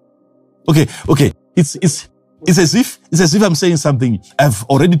 Okay. It's as if I'm saying something. I've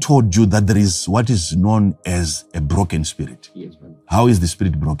already told you that there is what is known as a broken spirit. Yes. How is the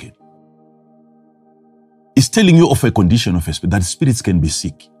spirit broken? It's telling you of a condition of a spirit, that spirits can be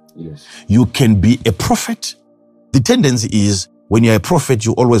sick. Yes. You can be a prophet. The tendency is when you're a prophet,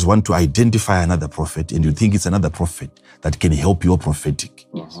 you always want to identify another prophet and you think it's another prophet that can help your prophetic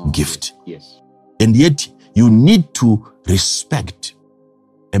gift. Yes. And yet you need to respect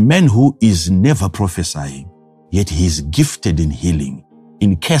a man who is never prophesying, yet he is gifted in healing.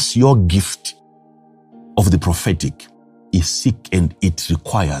 In case your gift of the prophetic is sick and it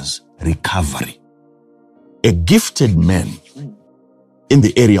requires recovery. A gifted man in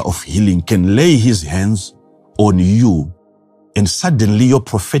the area of healing can lay his hands on you and suddenly your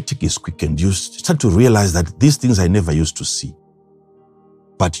prophetic is quickened. You start to realize that these things I never used to see.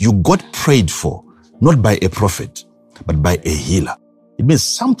 But you got prayed for, not by a prophet, but by a healer. It means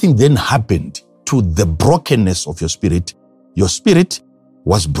something then happened to the brokenness of your spirit. Your spirit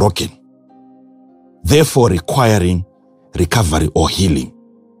was broken, therefore requiring recovery or healing.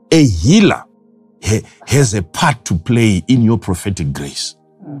 A healer has a part to play in your prophetic grace.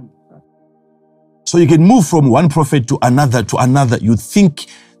 So you can move from one prophet to another. You think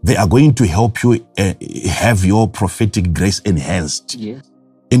they are going to help you have your prophetic grace enhanced. Yes.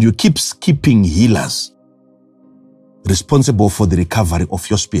 And you keep skipping healers responsible for the recovery of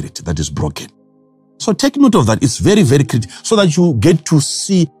your spirit that is broken. So take note of that. It's very, very critical so that you get to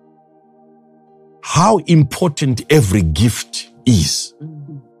see how important every gift is.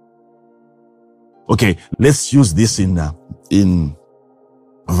 Okay, let's use this in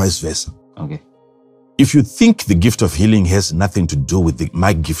vice versa. Okay. If you think the gift of healing has nothing to do with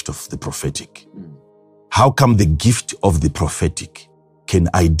my gift of the prophetic, how come the gift of the prophetic can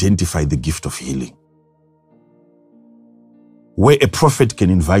identify the gift of healing? Where a prophet can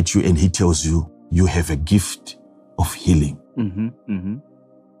invite you and he tells you, you have a gift of healing.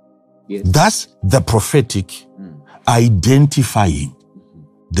 Yes. That's the prophetic identifying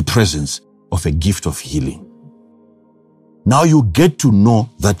the presence of a gift of healing. Now you get to know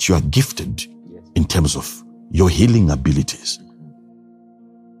that you are gifted in terms of your healing abilities.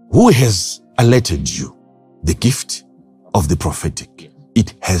 Who has alerted you? The gift of the prophetic.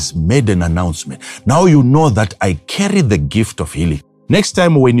 It has made an announcement. Now you know that I carry the gift of healing. Next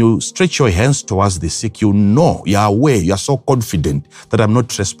time when you stretch your hands towards the sick, you know, you are aware, you are so confident that I'm not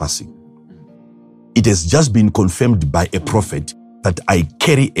trespassing. It has just been confirmed by a prophet that I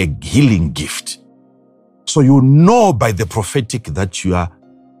carry a healing gift. So you know by the prophetic that you are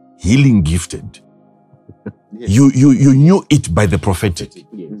healing gifted. Yes. You knew it by the prophetic.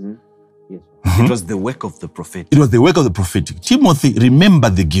 It was the work of the prophet. It was the work of the prophetic. Timothy, remember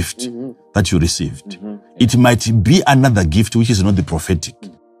the gift that you received. It might be another gift which is not the prophetic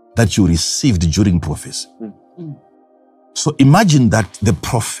that you received during prophecy. So imagine that the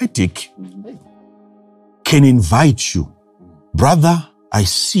prophetic can invite you. Brother, I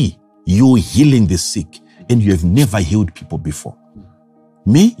see you healing the sick and you have never healed people before.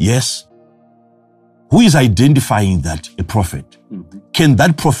 Me? Yes. Who is identifying that? A prophet. Can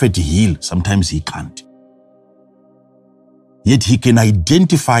that prophet heal? Sometimes he can't. Yet he can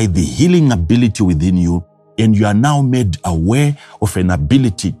identify the healing ability within you, and you are now made aware of an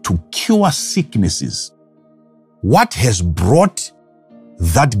ability to cure sicknesses. What has brought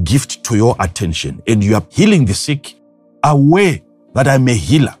that gift to your attention? And you are healing the sick, aware that I'm a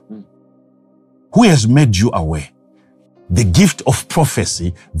healer. Who has made you aware? The gift of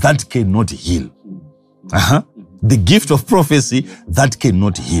prophecy that cannot heal. The gift of prophecy that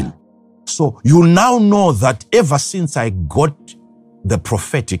cannot heal. So you now know that ever since I got the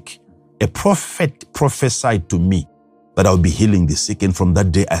prophetic, a prophet prophesied to me that I would be healing the sick. And from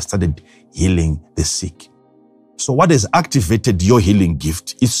that day, I started healing the sick. So what has activated your healing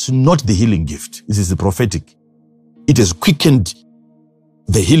gift is not the healing gift. This is the prophetic. It has quickened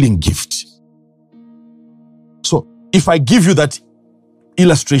the healing gift. So if I give you that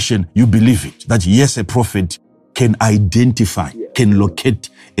illustration, you believe it, that yes, a prophet can identify, can locate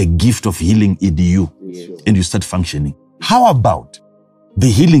a gift of healing in you, and you start functioning. How about the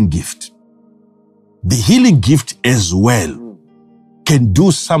healing gift? The healing gift as well can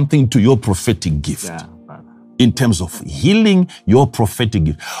do something to your prophetic gift in terms of healing your prophetic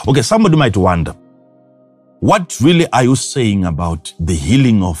gift. Okay, somebody might wonder, what really are you saying about the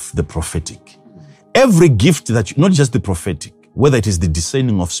healing of the prophetic? Every gift that not just the prophetic, whether it is the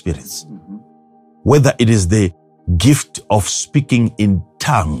discerning of spirits, whether it is the gift of speaking in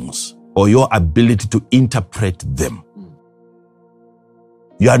tongues or your ability to interpret them,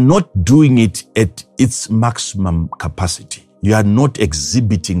 you are not doing it at its maximum capacity. You are not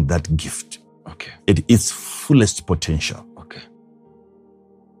exhibiting that gift at its fullest potential.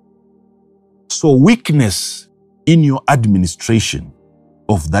 So weakness in your administration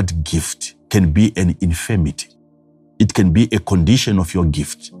of that gift can be an infirmity. It can be a condition of your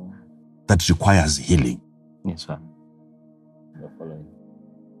gift that requires healing. Yes, sir.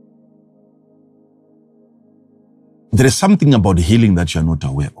 There is something about healing that you are not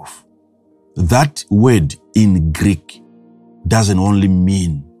aware of. That word in Greek doesn't only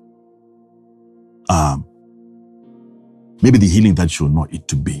mean maybe the healing that you know it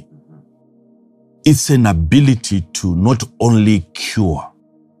to be. It's an ability to not only cure,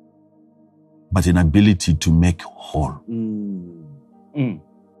 but an ability to make whole.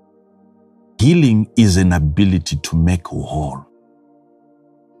 Healing is an ability to make whole.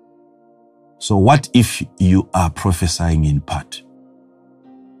 So what if you are prophesying in part?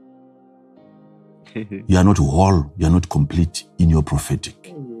 You are not whole, you are not complete in your prophetic.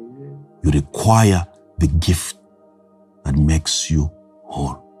 You require the gift that makes you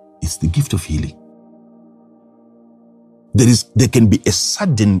whole. It's the gift of healing. There can be a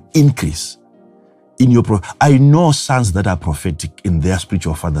sudden increase in your I know sons that are prophetic and their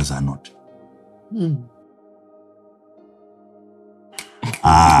spiritual fathers are not. And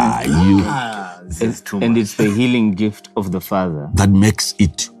it's the healing gift of the Father that makes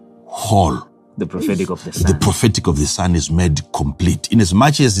it whole. The prophetic of the Son. The prophetic of the Son is made complete. In as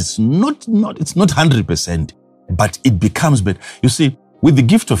much as it's not 100%, but it becomes better. You see, with the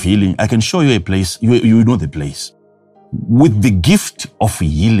gift of healing, I can show you a place, you know the place. With the gift of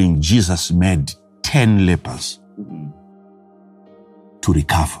healing, Jesus made 10 lepers to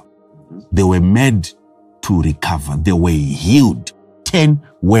recover. They were made to recover. They were healed. 10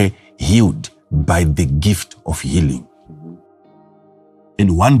 were healed by the gift of healing.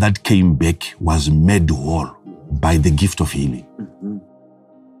 And one that came back was made whole by the gift of healing.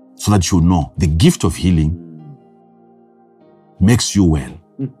 So that you know, the gift of healing makes you well,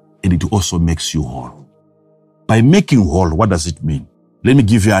 and it also makes you whole. By making whole, what does it mean? Let me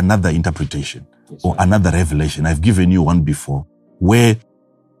give you another interpretation or another revelation. I've given you one before, where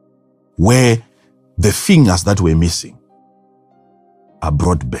the fingers that were missing are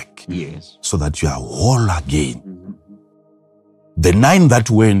brought back, so that you are whole again. The 9 that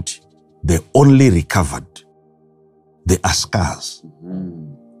went, they only recovered. They are scars.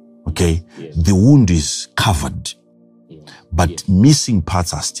 Okay? The wound is covered, but missing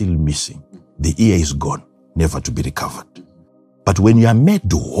parts are still missing. The ear is gone, never to be recovered. But when you are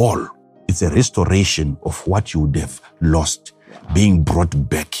made whole, it's a restoration of what you would have lost, being brought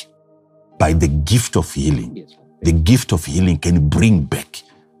back by the gift of healing. The gift of healing can bring back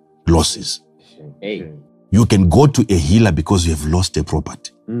losses. You can go to a healer because you have lost a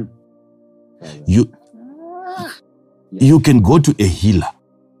property. You can go to a healer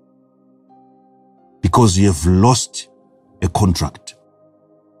because you have lost a contract.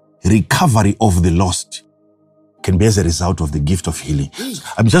 Recovery of the lost can be as a result of the gift of healing.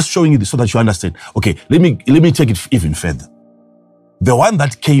 I'm just showing you this so that you understand. Okay, let me take it even further. The one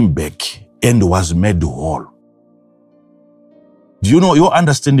that came back and was made whole. Do you know your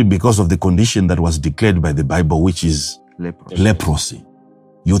understanding because of the condition that was declared by the Bible, which is leprosy?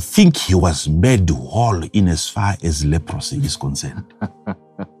 You think he was made whole in as far as leprosy is concerned.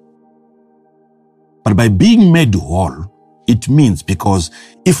 But by being made whole, it means because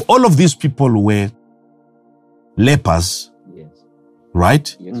if all of these people were lepers,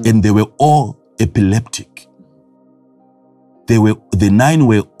 right? And they were all epileptic. The 9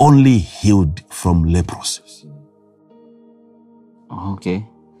 were only healed from leprosy. Okay,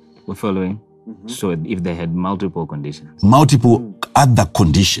 we're following. So if they had multiple conditions. Multiple other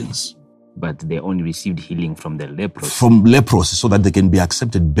conditions. But they only received healing from the leprosy. From leprosy, so that they can be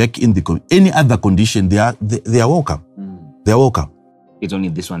accepted back in the community. Any other condition, they are welcome. They are welcome. It's only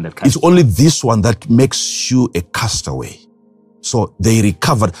this one that It's only this one that makes you a castaway. So they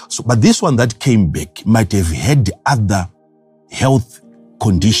recovered. But this one that came back might have had other health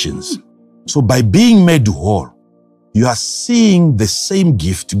conditions. So by being made whole, you are seeing the same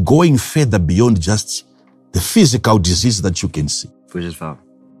gift going further beyond just the physical disease that you can see. Which is fine.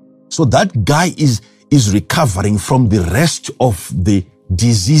 So that guy is recovering from the rest of the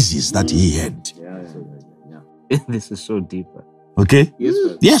diseases that he had. This is so deep. Okay?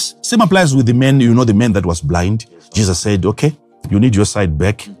 Yes. Same applies with the man, the man that was blind. Jesus said, okay, you need your sight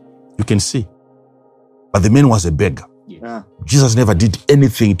back. You can see. But the man was a beggar. Yeah. Jesus never did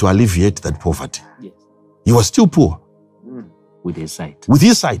anything to alleviate that poverty. Yes. He was still poor. With his sight. With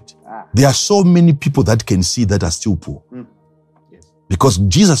his sight. There are so many people that can see that are still poor. Yes. Because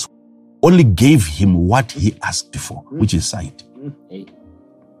Jesus only gave him what he asked for, which is sight.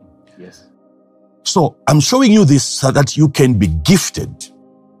 Yes. So I'm showing you this so that you can be gifted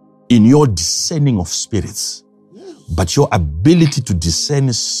in your discerning of spirits. But your ability to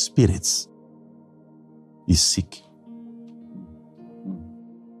discern spirits is sick.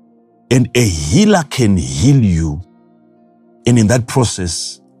 And a healer can heal you. And in that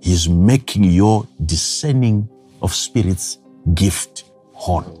process, he's making your discerning of spirits gift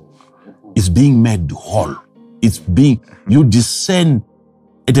whole. It's being made whole. You discern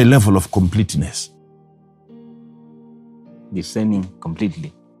at a level of completeness. Discerning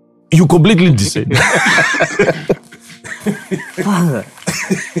completely. You completely discern. Father,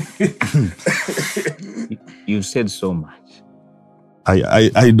 you've said so much.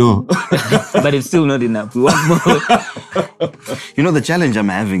 I know. But it's still not enough. We want more. The challenge I'm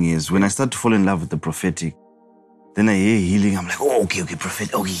having is when I start to fall in love with the prophetic, then I hear healing. I'm like, oh, okay,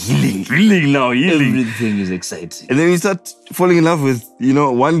 prophetic. Okay, healing now, healing. Everything is exciting. And then you start falling in love with,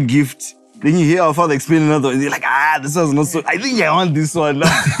 one gift. Then you hear our Father explain another one. You're like, this one's not so. I think I want this one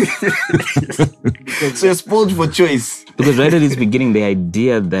now. So you're spoiled for choice. Because right at this beginning, the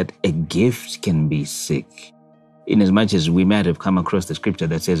idea that a gift can be sick, in as much as we might have come across the scripture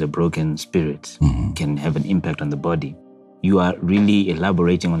that says a broken spirit can have an impact on the body, you are really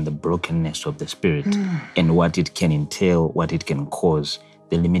elaborating on the brokenness of the spirit and what it can entail, what it can cause,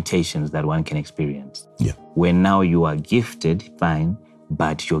 the limitations that one can experience. Yeah. When now you are gifted, fine,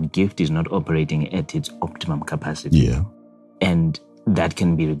 but your gift is not operating at its optimum capacity. Yeah. And that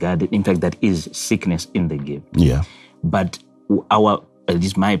can be regarded, in fact, that is sickness in the gift. Yeah. But at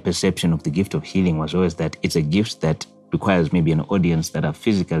least my perception of the gift of healing was always that it's a gift that requires maybe an audience that are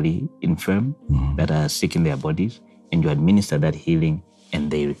physically infirm, that are sick in their bodies, and you administer that healing and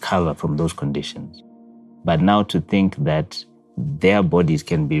they recover from those conditions. But now to think that their bodies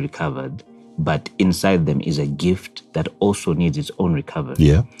can be recovered, but inside them is a gift that also needs its own recovery.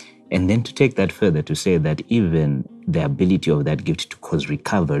 Yeah. And then to take that further, to say that even the ability of that gift to cause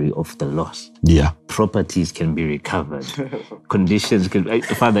recovery of the lost. Yeah. Properties can be recovered. Conditions can...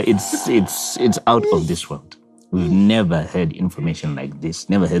 Father, it's out of this world. We've never heard information like this,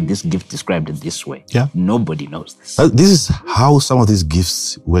 never heard this gift described this way. Yeah. Nobody knows this. This is how some of these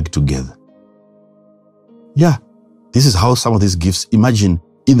gifts work together. Yeah. This is how some of these gifts... Imagine,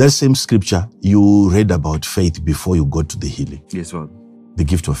 in that same scripture, you read about faith before you got to the healing. Yes, Lord. The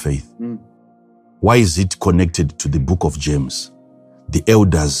gift of faith. Why is it connected to the book of James? The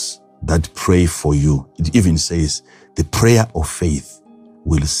elders that pray for you. It even says, the prayer of faith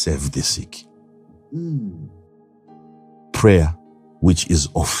will save the sick. Prayer, which is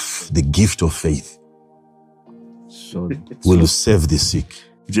of the gift of faith, will save the sick.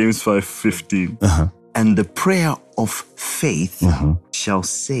 James 5:15. And the prayer of faith shall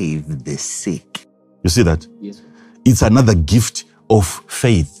save the sick. You see that? Yes. It's another gift of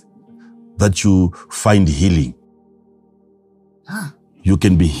faith that you find healing. You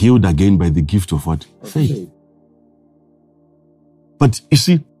can be healed again by the gift of what? Faith. But you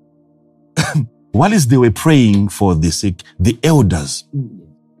see, while they were praying for the sick, the elders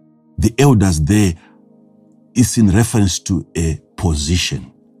there is in reference to a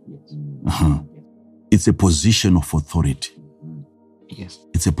position. It's a position of authority. Yes.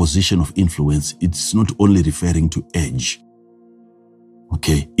 It's a position of influence. It's not only referring to age.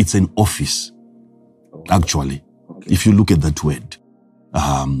 Okay, it's an office, actually. Okay. If you look at that word,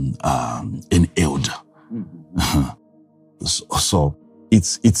 an elder. So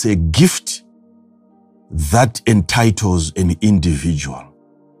it's a gift that entitles an individual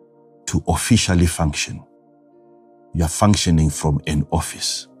to officially function. You are functioning from an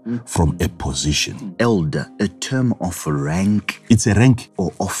office. from a position. Elder, a term of rank. It's a rank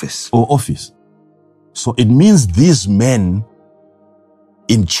or office. So it means these men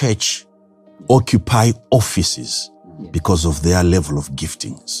in church occupy offices because of their level of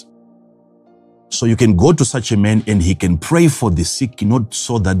giftings. So you can go to such a man and he can pray for the sick, not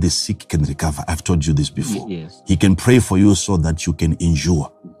so that the sick can recover. I've told you this before. Yes. He can pray for you so that you can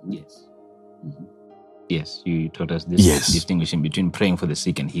endure. Yes. Yes, you taught us this distinguishing between praying for the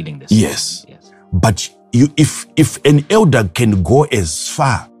sick and healing the sick. Yes. But if an elder can go as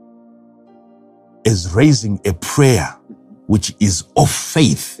far as raising a prayer which is of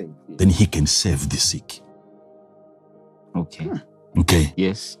faith, then he can save the sick. Okay.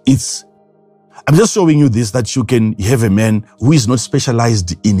 Yes. I'm just showing you this, that you can have a man who is not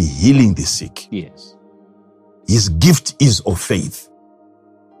specialized in healing the sick. Yes. His gift is of faith.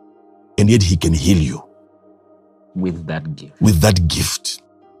 And yet he can heal you. With that gift.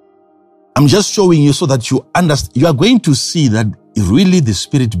 I'm just showing you so that you understand. You are going to see that really the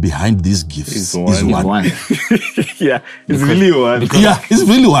spirit behind these gifts is one. Yeah, it's really one. It's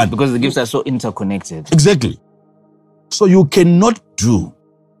really one. Because the gifts are so interconnected. Exactly. So you cannot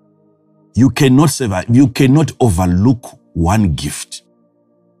survive, you cannot overlook one gift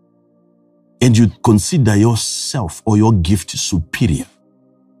and you consider yourself or your gift superior.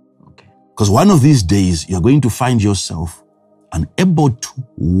 Because one of these days, you're going to find yourself unable to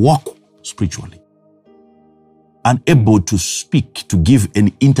walk spiritually, unable to speak, to give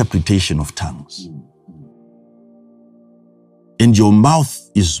an interpretation of tongues. And your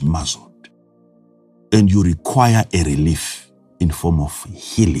mouth is muzzled, and you require a relief in form of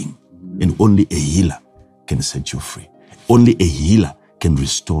healing. And only a healer can set you free. Only a healer can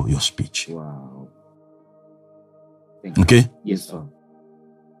restore your speech. Wow. Okay? Yes, sir.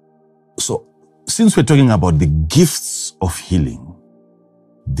 So, since we're talking about the gifts of healing,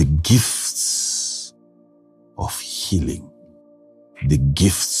 the gifts of healing,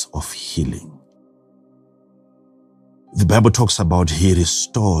 the Bible talks about He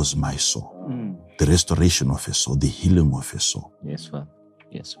restores my soul, the restoration of a soul, the healing of a soul. Yes, Father.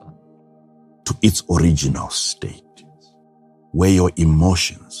 Yes, Father. To its original state, where your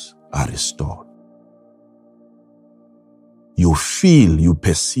emotions are restored. You feel, you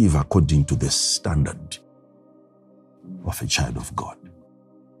perceive according to the standard of a child of God.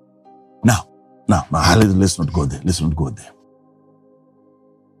 Now, let's not go there.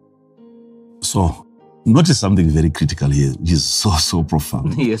 So, notice something very critical here, which is so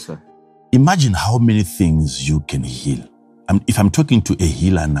profound. Yes, sir. Imagine how many things you can heal. If I'm talking to a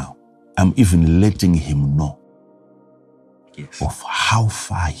healer now, I'm even letting him know of how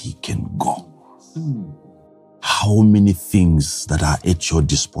far he can go. How many things that are at your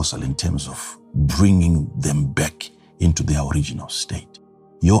disposal in terms of bringing them back into their original state.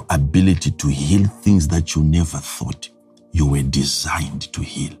 Your ability to heal things that you never thought you were designed to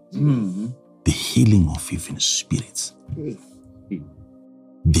heal. The healing of even spirits.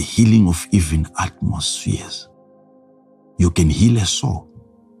 The healing of even atmospheres. You can heal a soul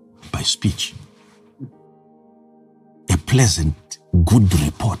by speech. A pleasant, good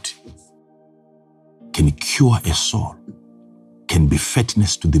report can cure a soul, can be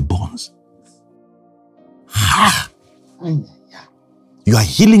fatness to the bones. You are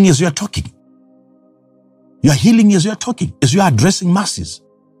healing as you are talking. You are healing as you are talking, as you are addressing masses.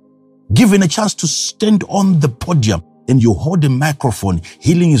 Given a chance to stand on the podium and you hold a microphone,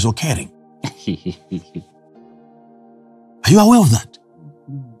 healing is occurring. Are you aware of that?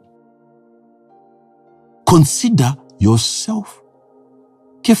 Consider yourself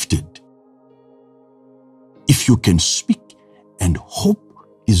gifted. If you can speak and hope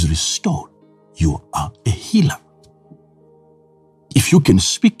is restored, you are a healer. If you can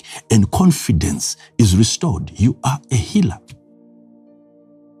speak and confidence is restored, you are a healer.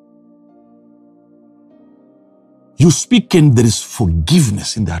 You speak and there is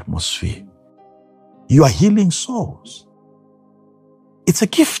forgiveness in the atmosphere. You are healing souls. It's a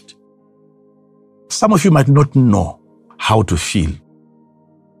gift. Some of you might not know how to feel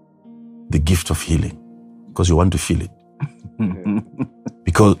the gift of healing because you want to feel it.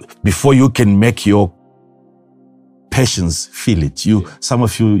 Because before you can make your patients feel it, some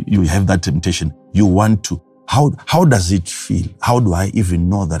of you have that temptation. You want to, how does it feel? How do I even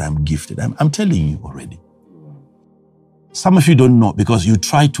know that I'm gifted? I'm telling you already. Some of you don't know because you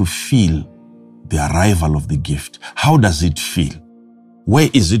try to feel the arrival of the gift. How does it feel? Where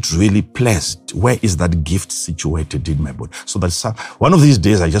is it really placed? Where is that gift situated in my body? So that one of these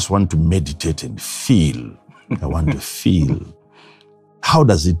days I just want to meditate and feel. I want to feel. How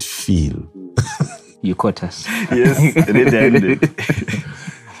does it feel? You caught us. Yes, red-handed.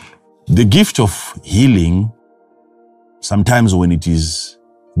 The gift of healing, sometimes when it is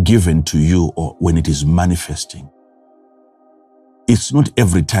given to you or when it is manifesting, it's not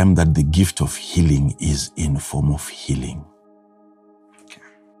every time that the gift of healing is in form of healing. Okay.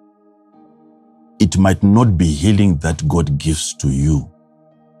 It might not be healing that God gives to you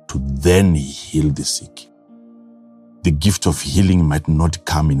to then heal the sick. The gift of healing might not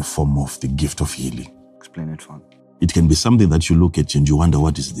come in form of the gift of healing. Explain it, Father. It can be something that you look at and you wonder,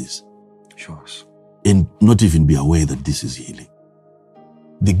 what is this? Sure. And not even be aware that this is healing.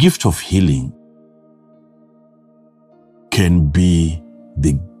 The gift of healing can be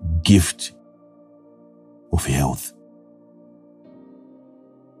the gift of health.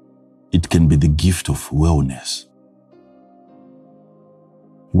 It can be the gift of wellness.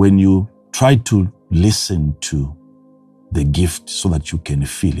 When you try to listen to the gift so that you can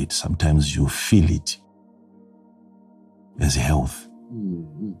feel it, sometimes you feel it as health.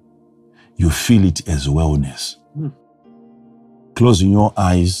 Mm-hmm. You feel it as wellness. Closing your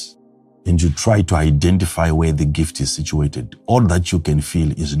eyes and you try to identify where the gift is situated, all that you can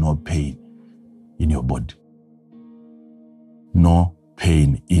feel is no pain in your body. No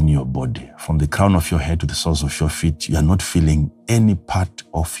pain in your body. From the crown of your head to the soles of your feet, you are not feeling any part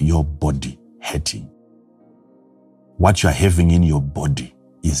of your body hurting. What you are having in your body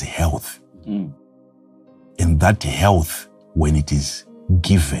is health. And that health, when it is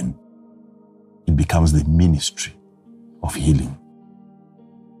given, it becomes the ministry of healing.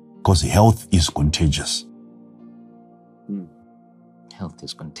 Because health is contagious. Health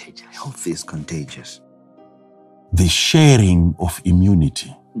is contagious. Health is contagious. The sharing of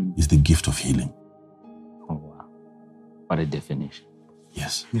immunity is the gift of healing. Oh, wow. What a definition.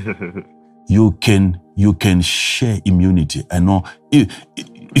 Yes. You can share immunity. I know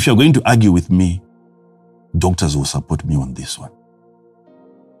if you're going to argue with me, doctors will support me on this one.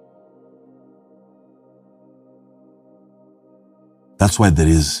 That's why there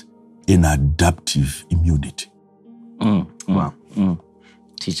is an adaptive immunity. Wow.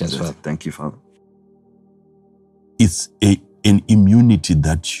 Teach us, Father. Thank you, Father. It's an immunity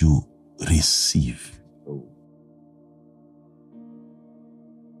that you receive.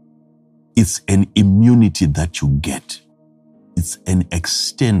 It's an immunity that you get. It's an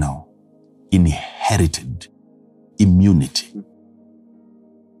external, inherited immunity.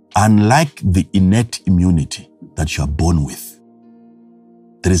 Unlike the innate immunity that you are born with,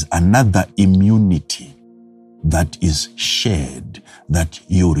 there is another immunity that is shared, that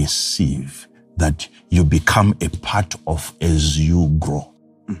you receive, that you become a part of as you grow.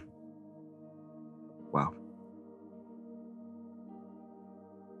 Wow.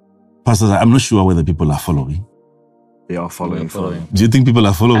 Pastors, I'm not sure whether people are following. They are following. Do you think people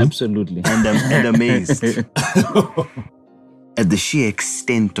are following? Absolutely. And amazed at the sheer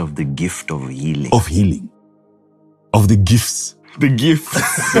extent of the gift of healing. Of healing. Of the gifts. The gift.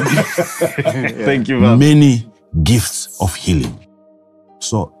 Thank you, Father. Many gifts of healing.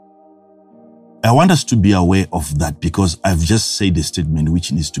 So, I want us to be aware of that, because I've just said a statement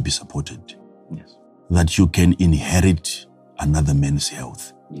which needs to be supported. Yes. That you can inherit another man's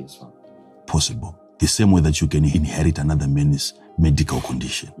health. Yes, Father. Possible. The same way that you can inherit another man's medical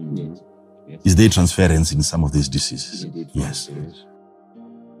condition. Yes. Yes. Is there transference in some of these diseases? Yes.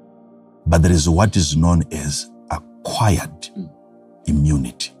 But there is what is known as acquired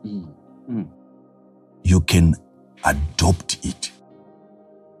immunity. You can adopt it.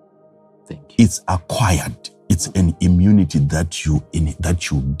 Thank you. It's acquired. It's an immunity that you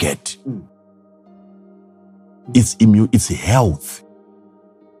get. It's health.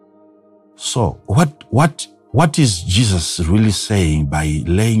 So what is Jesus really saying by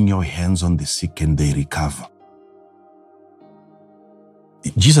laying your hands on the sick and they recover?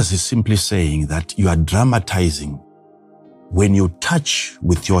 Jesus is simply saying that you are dramatizing when you touch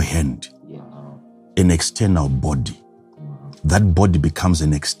with your hand an external body. That body becomes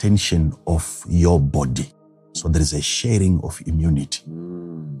an extension of your body. So there is a sharing of immunity.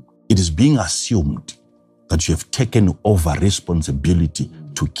 It is being assumed that you have taken over responsibility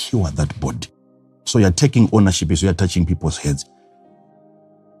to cure that body. So you're taking ownership, so you're touching people's heads.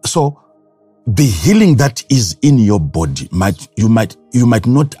 So the healing that is in your body, you might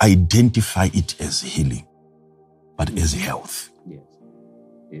not identify it as healing, but as health. Yes.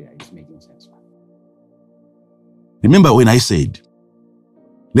 Yeah, it's making sense. Remember when I said,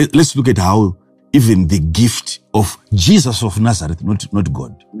 let's look at how even the gift of Jesus of Nazareth, not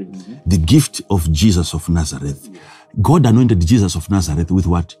God, the gift of Jesus of Nazareth, God anointed Jesus of Nazareth with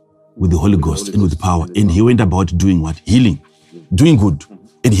what? With the Holy Ghost and with power. And he went about doing what? Healing, doing good.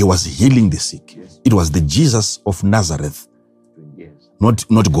 And he was healing the sick. It was the Jesus of Nazareth,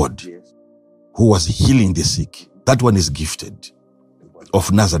 not God. who was healing the sick. That one is gifted.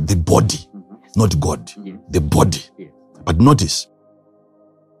 Of Nazareth, the body, not God, the body. But notice,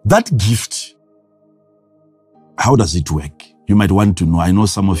 that gift, how does it work? You might want to know. I know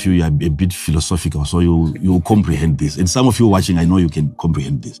some of you are a bit philosophical, so you comprehend this. And some of you watching, I know you can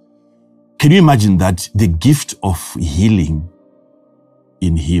comprehend this. Can you imagine that the gift of healing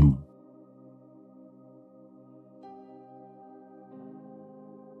in him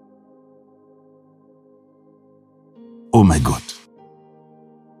oh my God.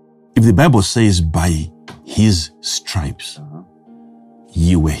 If the Bible says by his stripes,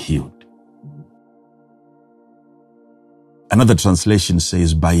 ye were healed. Another translation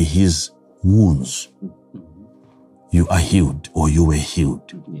says by his wounds, you are healed or you were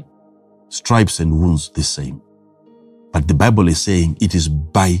healed. Stripes and wounds the same. But the Bible is saying it is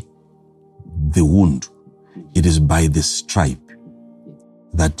by the wound, it is by the stripe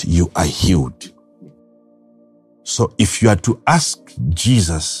that you are healed. So if you are to ask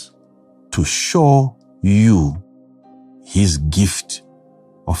Jesus to show you his gift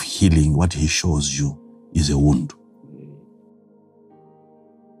of healing, what he shows you is a wound.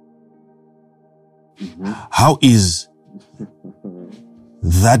 How is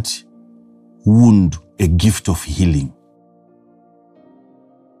that wound a gift of healing?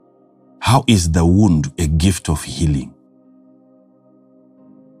 How is the wound a gift of healing?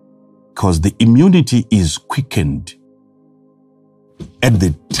 Because the immunity is quickened at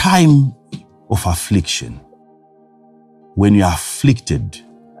the time of affliction. When you are afflicted,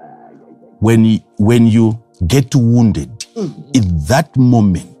 when you get wounded, in that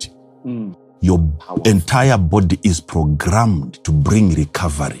moment, your entire body is programmed to bring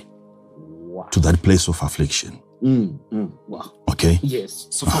recovery to that place of affliction. Wow. Okay? Yes.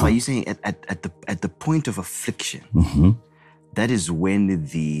 So, Father, are you saying at the point of affliction, that is when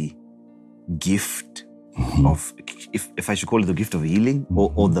the gift of, if I should call it the gift of healing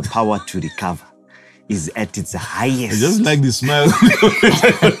or the power to recover, is at its highest? I just like the smile.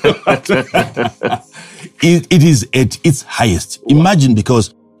 It is at its highest. Wow. Imagine,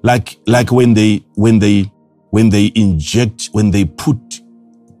 because like when they put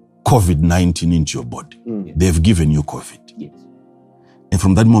COVID-19 into your body, they've given you COVID. Yes. And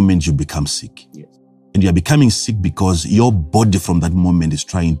from that moment you become sick. Yes. And you are becoming sick because your body from that moment is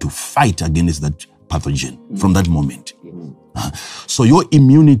trying to fight against that pathogen from that moment. Yes. So your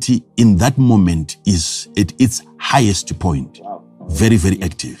immunity in that moment is at its highest point. Wow. Very, very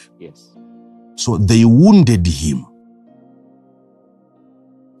active. Yes. So they wounded him.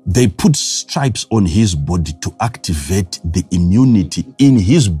 They put stripes on his body to activate the immunity in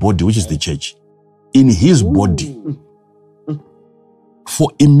his body, which is the church. In his body.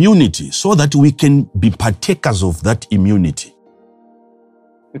 For immunity, so that we can be partakers of that immunity.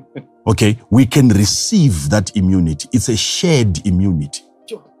 Okay, we can receive that immunity. It's a shared immunity,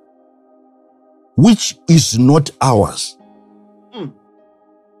 which is not ours.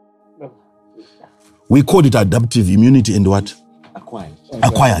 We call it adaptive immunity and what?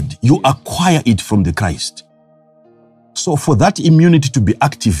 Acquired. You acquire it from the Christ. So for that immunity to be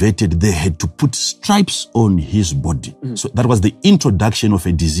activated, they had to put stripes on his body. So that was the introduction of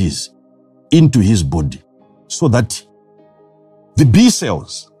a disease into his body, so that the B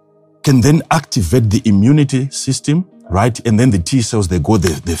cells can then activate the immunity system, right? And then the T cells, they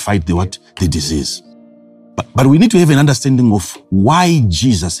fight the disease. But we need to have an understanding of why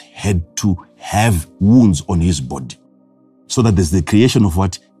Jesus had to have wounds on his body. So that there's the creation of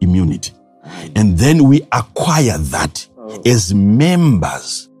what? Immunity. And then we acquire that as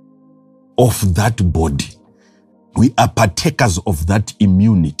members of that body. We are partakers of that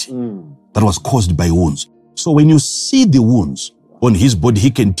immunity that was caused by wounds. So when you see the wounds on his body, he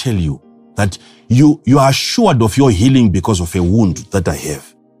can tell you that you are assured of your healing because of a wound that I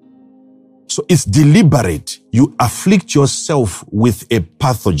have. So it's deliberate. You afflict yourself with a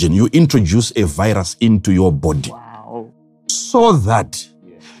pathogen. You introduce a virus into your body. So that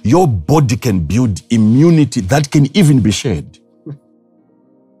your body can build immunity that can even be shared.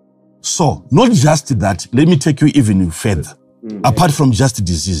 So, not just that, let me take you even further. Apart from just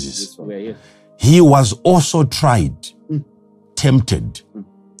diseases, he was also tried, tempted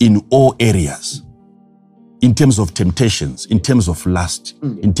in all areas. In terms of temptations, in terms of lust,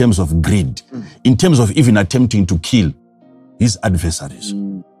 in terms of greed, in terms of even attempting to kill his adversaries.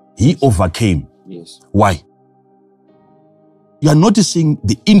 He overcame. Why? You are noticing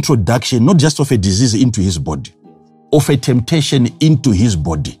the introduction, not just of a disease into his body, of a temptation into his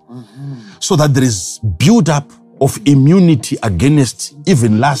body. So that there is build-up of immunity against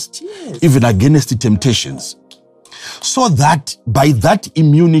even lust, even against the temptations. So that by that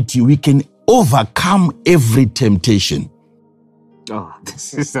immunity, we can overcome every temptation. Oh,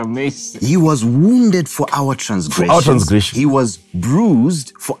 this is amazing. He was wounded for our transgressions. He was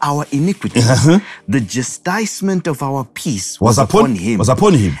bruised for our iniquities. The chastisement of our peace was upon him.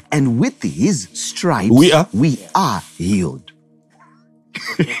 And with his stripes, we are healed.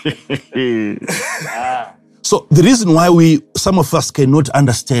 So the reason why some of us cannot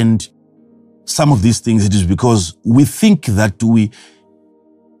understand some of these things, it is because we think that we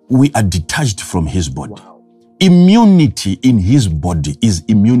are detached from his body. Wow. Immunity in his body is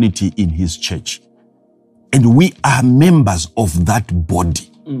immunity in his church. And we are members of that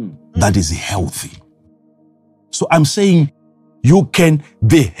body that is healthy. So I'm saying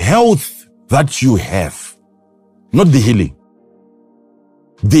the health that you have, not the healing,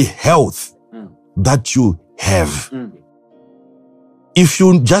 the health that you have. If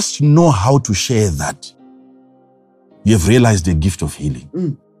you just know how to share that, you have realized the gift of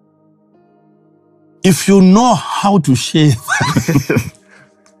healing. If you know how to share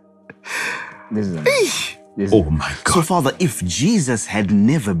that, oh my God. So Father, if Jesus had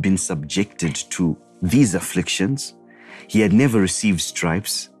never been subjected to these afflictions, he had never received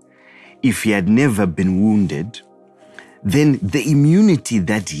stripes, if he had never been wounded, then the immunity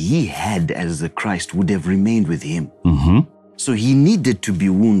that he had as the Christ would have remained with him. So he needed to be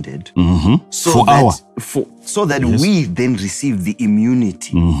wounded so that we then receive the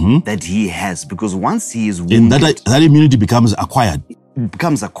immunity that he has. Because once he is wounded, and that immunity becomes acquired. It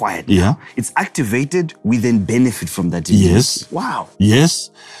becomes acquired. Yeah. It's activated, we then benefit from that immunity. Yes. Wow. Yes.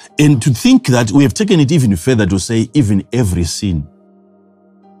 And to think that we have taken it even further to say even every sin.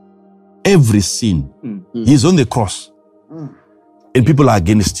 He's on the cross. And people are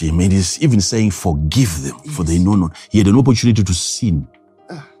against him. And he's even saying, forgive them, for they know not. He had an opportunity to sin.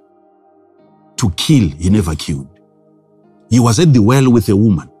 To kill, he never killed. He was at the well with a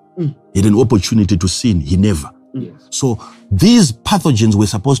woman. He had an opportunity to sin, he never. So these pathogens were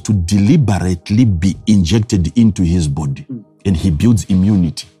supposed to deliberately be injected into his body. And he builds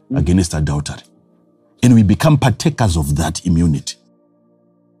immunity against adultery. And we become partakers of that immunity.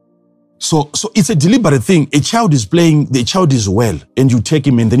 So it's a deliberate thing. A child is playing, the child is well, and you take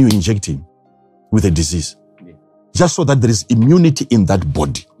him and then you inject him with a disease. Just so that there is immunity in that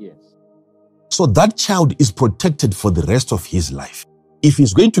body. So that child is protected for the rest of his life. If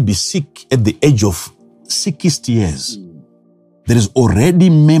he's going to be sick at the age of 60 years, there is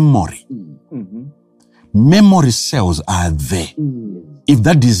already memory. Memory cells are there. If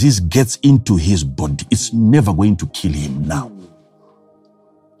that disease gets into his body, it's never going to kill him now.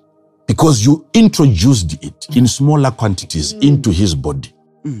 Because you introduced it in smaller quantities into his body.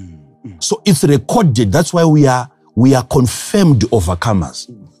 So it's recorded. That's why we are confirmed overcomers.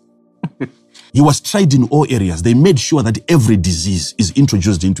 He was tried in all areas. They made sure that every disease is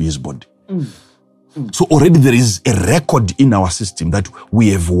introduced into his body. So already there is a record in our system that we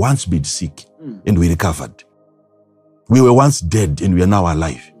have once been sick and we recovered. We were once dead and we are now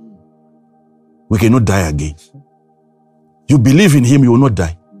alive. We cannot die again. You believe in him, you will not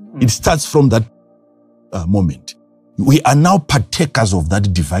die. It starts from that moment. We are now partakers of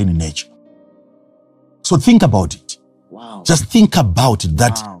that divine nature. So think about it. Wow. Just think about it.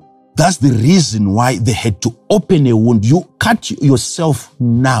 That's the reason why they had to open a wound. You cut yourself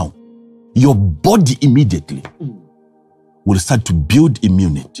now. Your body immediately will start to build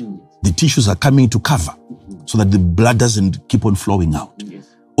immunity. The tissues are coming to cover so that the blood doesn't keep on flowing out.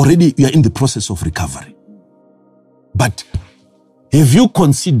 Already you are in the process of recovery. But have you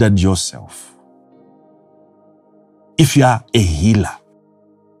considered yourself? If you are a healer,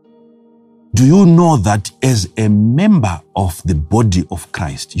 do you know that as a member of the body of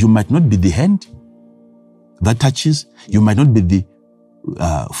Christ, you might not be the hand that touches, you might not be the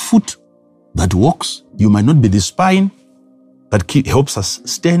foot that walks, you might not be the spine that helps us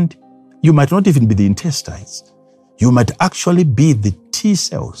stand, you might not even be the intestines, you might actually be the T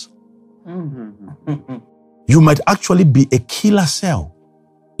cells. You might actually be a killer cell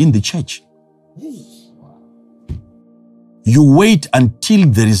in the church. You wait until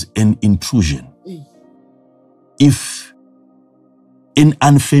there is an intrusion. If an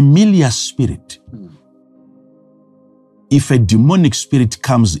unfamiliar spirit, if a demonic spirit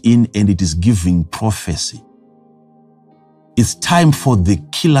comes in and it is giving prophecy, it's time for the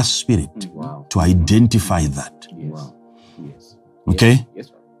killer spirit to identify that. Okay?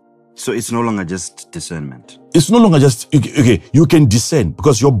 So it's no longer just discernment. It's no longer just, okay, you can discern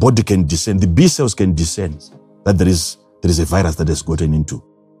because your body can discern. The B cells can discern that there is a virus that has gotten into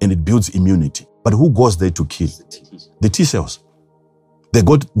and it builds immunity. But who goes there to kill? The T cells. They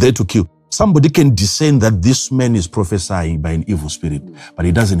go there to kill. Somebody can discern that this man is prophesying by an evil spirit, but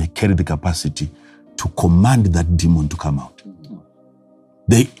he doesn't carry the capacity to command that demon to come out.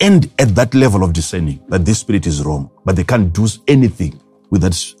 They end at that level of discerning that this spirit is wrong, but they can't do anything with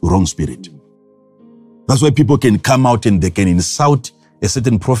that wrong spirit. That's why people can come out and they can insult a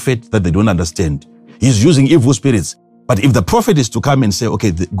certain prophet that they don't understand. He's using evil spirits. But if the prophet is to come and say,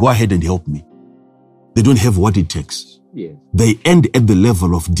 okay, go ahead and help me, they don't have what it takes. Yes. They end at the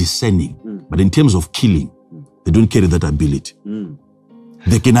level of discerning. But in terms of killing, they don't carry that ability.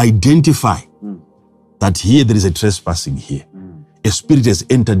 They can identify that here there is a trespassing here. A spirit has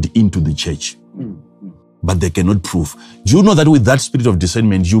entered into the church. But they cannot prove. Do you know that with that spirit of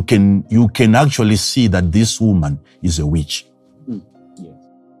discernment, you can actually see that this woman is a witch? Yes.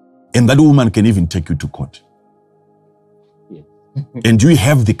 And that woman can even take you to court. Yes. And you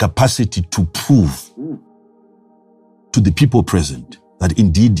have the capacity to prove to the people present that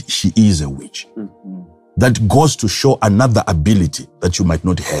indeed she is a witch. That goes to show another ability that you might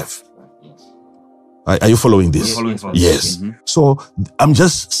not have. Are you following this? Yes. So I'm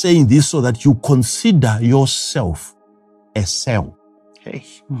just saying this so that you consider yourself a cell. Hey.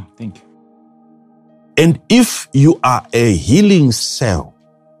 Thank you. And if you are a healing cell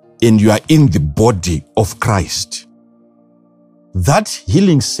and you are in the body of Christ, that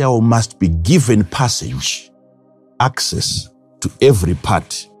healing cell must be given passage, access to every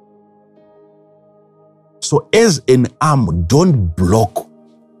part. So as an arm, don't block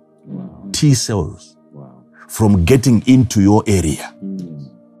T cells from getting into your area.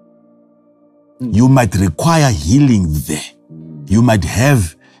 You might require healing there. You might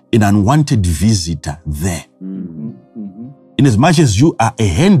have an unwanted visitor there. In as much as you are a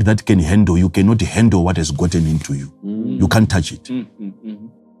hand that can handle, you cannot handle what has gotten into you. You can't touch it.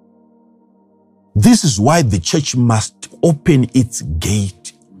 This is why the church must open its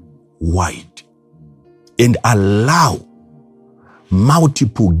gate wide and allow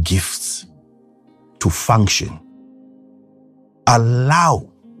multiple gifts to function.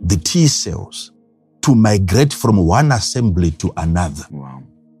 Allow the T cells to migrate from one assembly to another. Wow.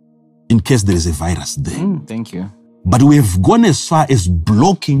 In case there is a virus there. Thank you. But we have gone as far as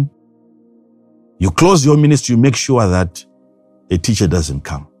blocking. You close your ministry, you make sure that a teacher doesn't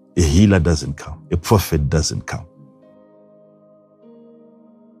come, a healer doesn't come, a prophet doesn't come.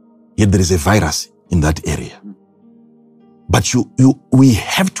 Yet there is a virus in that area. But we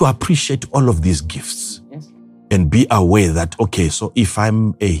have to appreciate all of these gifts and be aware that, okay, so if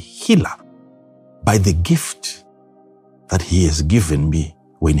I'm a healer, by the gift that he has given me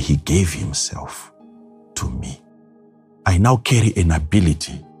when he gave himself to me, I now carry an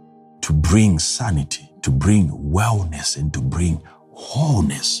ability to bring sanity, to bring wellness, and to bring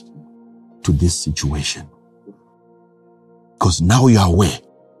wholeness to this situation. Because now you are aware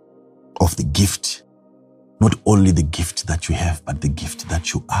of the gift, not only the gift that you have, but the gift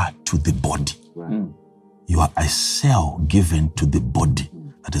that you are to the body. You are a cell given to the body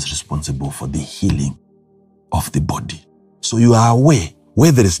that is responsible for the healing of the body. So you are aware,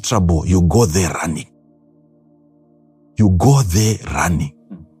 where there is trouble, you go there running. You go there running.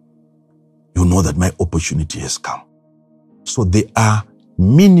 You know that my opportunity has come. So there are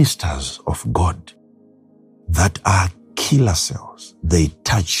ministers of God that are killer cells. They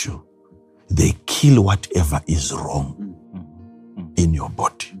touch you. They kill whatever is wrong in your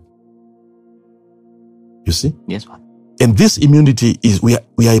body. You see? Yes. And this immunity is, we are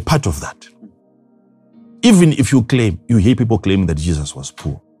a part of that. Even if you hear people claiming that Jesus was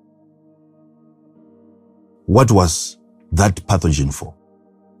poor. What was that pathogen for?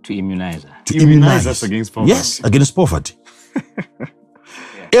 To immunize her. To immunize us against poverty. Yes, against poverty.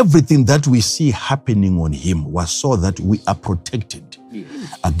 Everything that we see happening on him was so that we are protected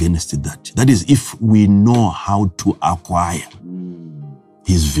against that. That is, if we know how to acquire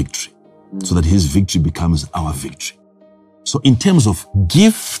his victory, so that his victory becomes our victory. So in terms of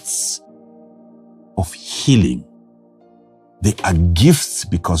gifts of healing, they are gifts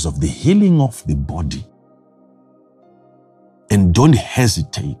because of the healing of the body. And don't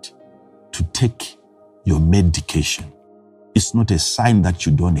hesitate to take your medication. It's not a sign that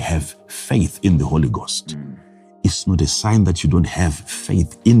you don't have faith in the Holy Ghost. It's not a sign that you don't have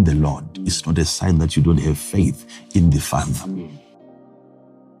faith in the Lord. It's not a sign that you don't have faith in the Father.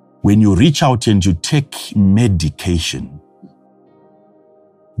 When you reach out and you take medication,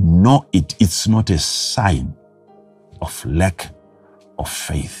 no, it's not a sign of lack of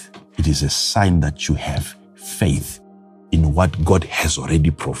faith. It is a sign that you have faith in what God has already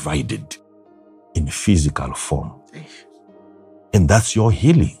provided in physical form. And that's your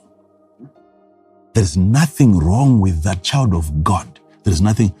healing. There's nothing wrong with that, child of God. There's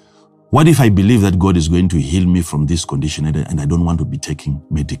nothing. What if I believe that God is going to heal me from this condition and I don't want to be taking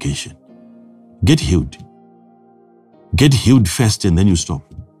medication? Get healed. Get healed first and then you stop.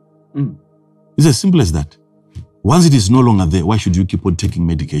 It's as simple as that. Once it is no longer there, why should you keep on taking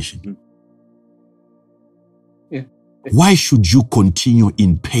medication? Why should you continue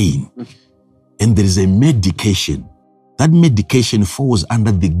in pain? And there is a medication. That medication falls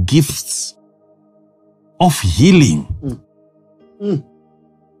under the gifts of healing.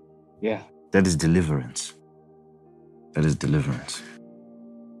 Yeah. That is deliverance. That is deliverance.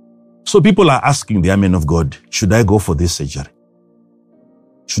 So people are asking the men of God, should I go for this surgery?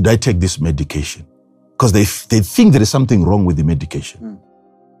 Should I take this medication? Because they think there is something wrong with the medication.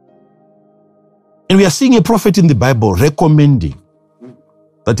 And we are seeing a prophet in the Bible recommending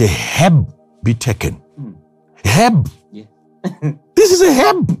that a herb be taken. Herb. Yeah. This is a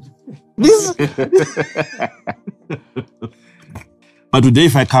herb. This. But today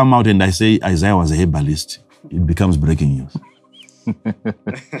if I come out and I say Isaiah was a herbalist, it becomes breaking news.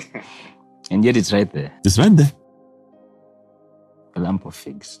 And yet it's right there. It's right there. A lump of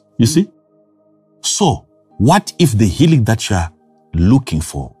figs. You see? So, what if the healing that you are looking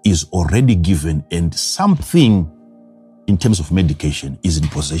for is already given and something in terms of medication is in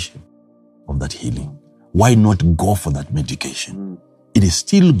possession of that healing? Why not go for that medication? It is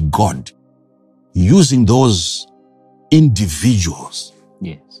still God using those individuals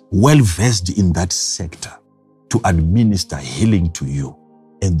well-versed in that sector to administer healing to you.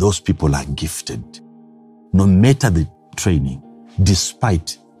 And those people are gifted. No matter the training,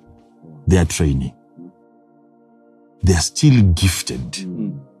 despite their training, they are still gifted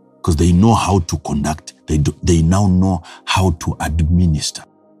because they know how to conduct. They now know how to administer.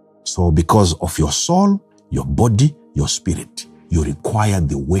 So because of your soul, your body, your spirit, you require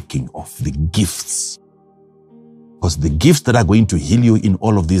the working of the gifts. Because the gifts that are going to heal you in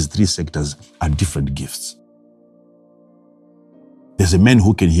all of these three sectors are different gifts. There's a man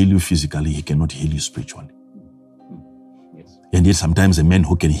who can heal you physically, he cannot heal you spiritually. Yes. And yet sometimes a man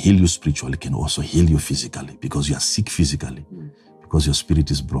who can heal you spiritually can also heal you physically because you are sick physically, because your spirit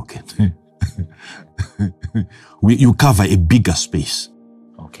is broken. You cover a bigger space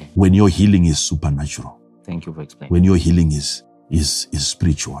when your healing is supernatural. Thank you for explaining. When your healing is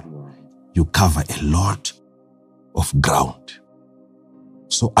spiritual, you cover a lot of ground.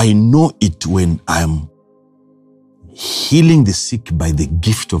 So I know it when I'm healing the sick by the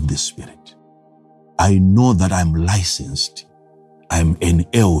gift of the Spirit. I know that I'm licensed. I'm an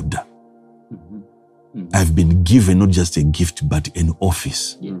elder. I've been given not just a gift, but an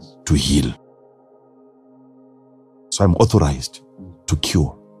office to heal. So I'm authorized to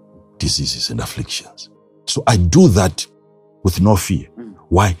cure diseases and afflictions. So I do that with no fear.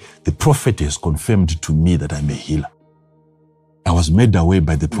 Why? The prophet has confirmed to me that I'm a healer. I was made away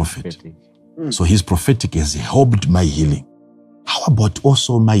by the prophet. So his prophetic has helped my healing. How about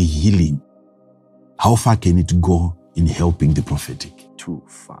also my healing? How far can it go in helping the prophetic? Too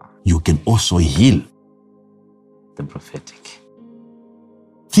far. You can also heal The prophetic.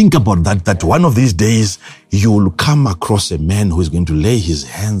 Think about that one of these days you will come across a man who is going to lay his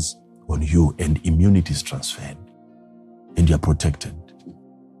hands on you and immunity is transferred and you are protected.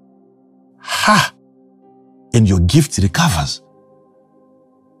 And your gift recovers.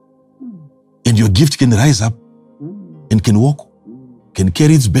 And your gift can rise up and can walk, can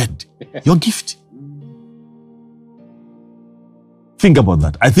carry its bed. Your gift. Think about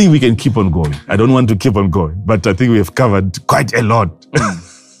that. I think we can keep on going. I don't want to keep on going, but I think we have covered quite a lot.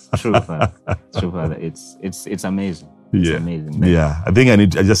 True, Father. True, Father. It's amazing. It's amazing. Yeah. I think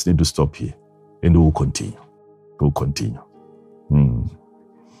I just need to stop here and we'll continue. We'll continue.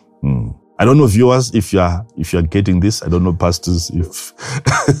 I don't know, viewers, if you're getting this. I don't know, pastors, if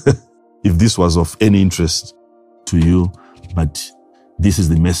if this was of any interest to you, but this is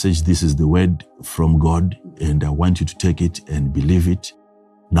the message, this is the word from God, and I want you to take it and believe it.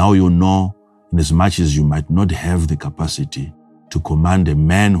 Now you know, in as much as you might not have the capacity to command a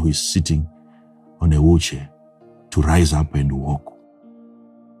man who is sitting on a wheelchair to rise up and walk,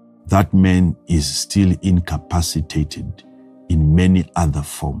 that man is still incapacitated in many other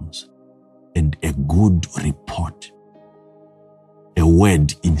forms. And a good report, a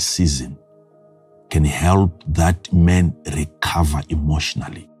word in season, can help that man recover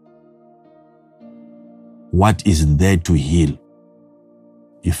emotionally. What is there to heal?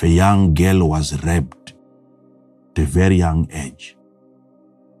 If a young girl was raped at a very young age,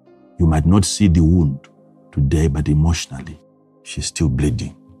 you might not see the wound today, but emotionally, she's still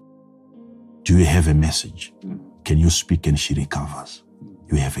bleeding. Do you have a message? Can you speak and she recovers?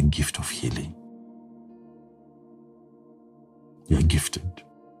 You have a gift of healing. You are gifted.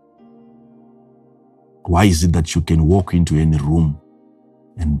 Why is it that you can walk into any room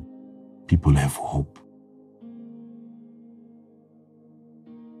and people have hope?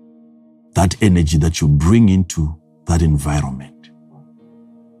 That energy that you bring into that environment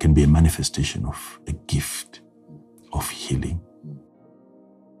can be a manifestation of a gift of healing.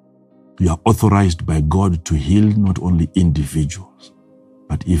 You are authorized by God to heal not only individuals,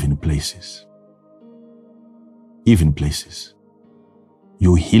 but even places. Even places.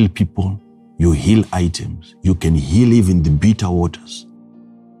 You heal people, you heal items, you can heal even the bitter waters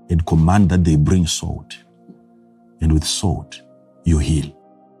and command that they bring salt. And with salt, you heal.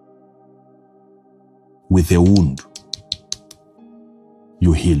 With a wound,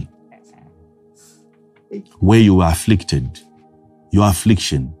 you heal. Where you are afflicted, your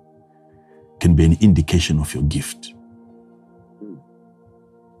affliction can be an indication of your gift.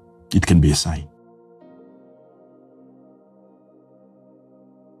 It can be a sign.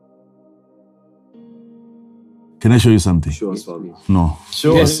 Can I show you something? Show us, Father. No.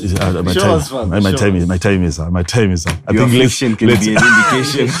 Show us. My time is up. Your affliction can be an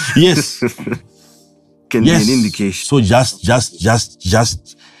indication. Yes. Can be an indication. So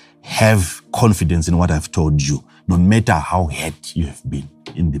just have confidence in what I've told you, no matter how hurt you have been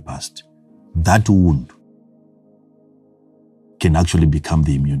in the past. That wound can actually become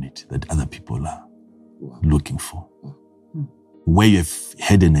the immunity that other people are looking for. Where you've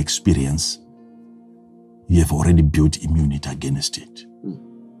had an experience, you have already built immunity against it.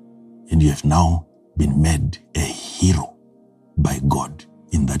 And you have now been made a hero by God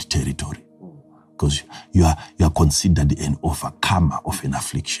in that territory. Because you are considered an overcomer of an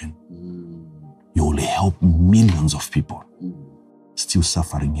affliction. You will help millions of people still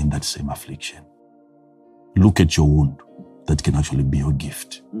suffering in that same affliction. Look at your wound. That can actually be your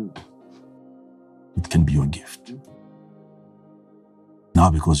gift. It can be your gift. Now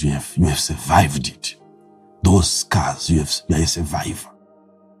because you have survived it, those scars, you are a survivor.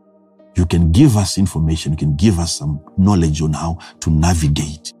 You can give us information, you can give us some knowledge on how to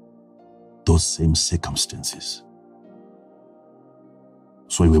navigate those same circumstances.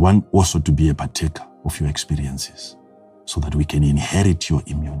 So we want also to be a partaker of your experiences so that we can inherit your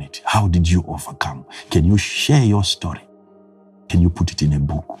immunity. How did you overcome? Can you share your story? Can you put it in a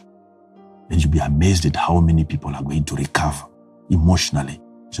book? And you'll be amazed at how many people are going to recover emotionally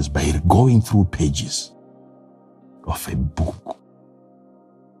just by going through pages of a book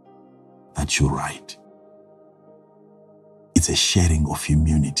that you write. It's a sharing of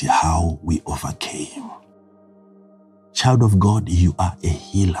immunity, how we overcame. Child of God, you are a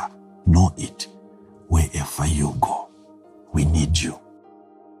healer. Know it. Wherever you go, we need you.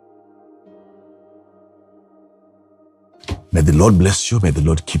 May the Lord bless you. May the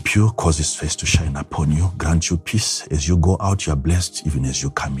Lord keep you, cause His face to shine upon you, grant you peace. As you go out, you are blessed. Even as you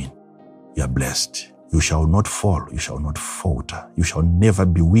come in, you are blessed. You shall not fall. You shall not falter. You shall never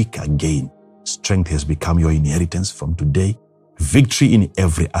be weak again. Strength has become your inheritance from today. Victory in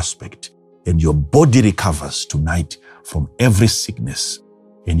every aspect. And your body recovers tonight from every sickness.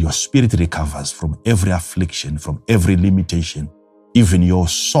 And your spirit recovers from every affliction, from every limitation. Even your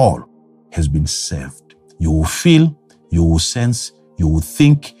soul has been saved. You will feel, you will sense, you will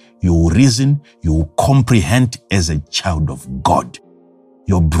think, you will reason, you will comprehend as a child of God.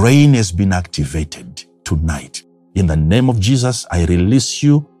 Your brain has been activated tonight. In the name of Jesus, I release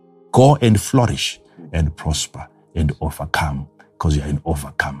you. Go and flourish and prosper and overcome, because you are an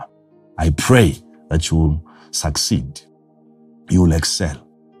overcomer. I pray that you will succeed. You will excel.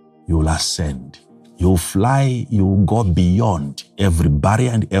 You will ascend. You will fly. You will go beyond every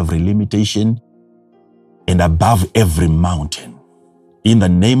barrier and every limitation and above every mountain. In the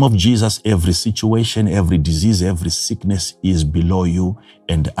name of Jesus, every situation, every disease, every sickness is below you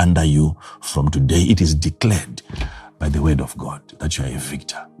and under you. From today, it is declared by the word of God that you are a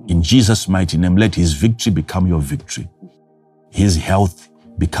victor. In Jesus' mighty name, let His victory become your victory. His health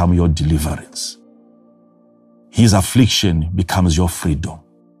become your deliverance. His affliction becomes your freedom.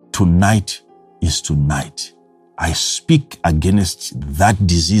 Tonight is tonight. I speak against that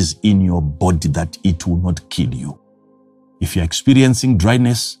disease in your body that it will not kill you. If you're experiencing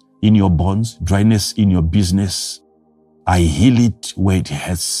dryness in your bones, dryness in your business, I heal it where it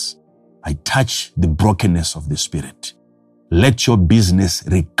hurts. I touch the brokenness of the spirit. Let your business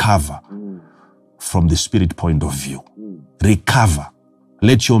recover from the spirit point of view. Recover.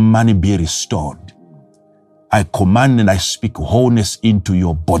 Let your money be restored. I command and I speak wholeness into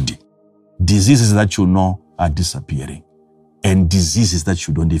your body. Diseases that you know are disappearing. And diseases that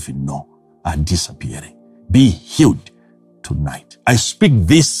you don't even know are disappearing. Be healed tonight. I speak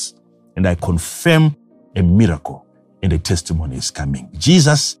this and I confirm a miracle and a testimony is coming.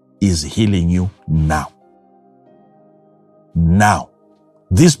 Jesus is healing you now. now.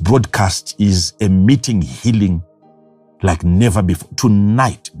 This broadcast is emitting healing like never before.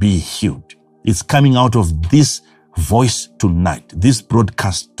 Tonight, be healed. It's coming out of this voice tonight, this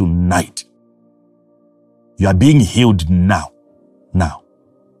broadcast tonight. You are being healed now, now,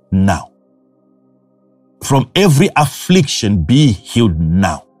 now. From every affliction, be healed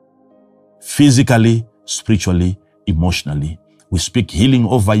now. Physically, spiritually, emotionally. We speak healing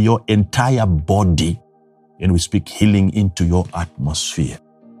over your entire body, and we speak healing into your atmosphere.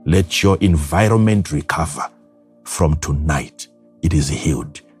 Let your environment recover. From tonight, it is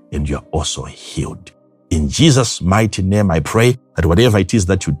healed, and you are also healed. In Jesus' mighty name, I pray that whatever it is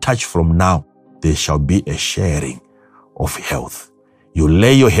that you touch from now, there shall be a sharing of health. You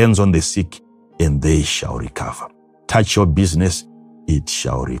lay your hands on the sick, and they shall recover. Touch your business, it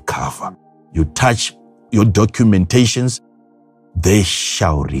shall recover. You touch your documentations, they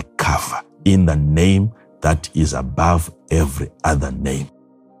shall recover in the name that is above every other name.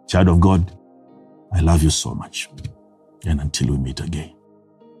 Child of God, I love you so much. And until we meet again,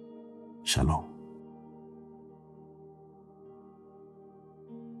 shalom.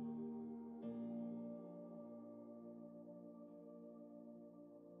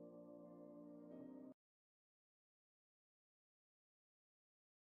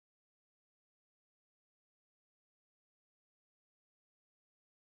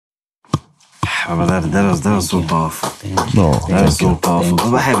 Oh, that was so powerful. No, That was so you. powerful.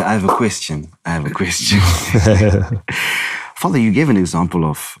 Oh, I have a question. Father, you gave an example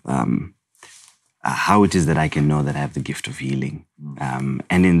of how it is that I can know that I have the gift of healing.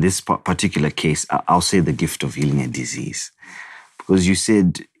 And in this particular case, I'll say the gift of healing a disease. Because you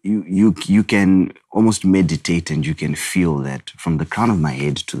said you can almost meditate and you can feel that from the crown of my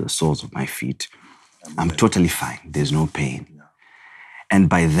head to the soles of my feet, I'm totally fine. There's no pain. And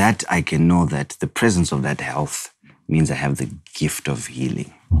by that, I can know that the presence of that health means I have the gift of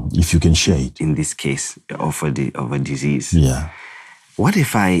healing. If you can share it. In this case, of a disease. Yeah. What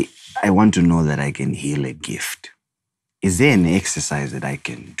if I want to know that I can heal a gift? Is there an exercise that I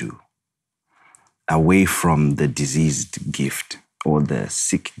can do away from the diseased gift or the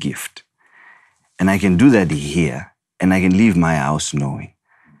sick gift? And I can do that here, and I can leave my house knowing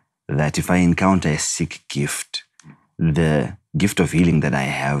that if I encounter a sick gift, the gift of healing that I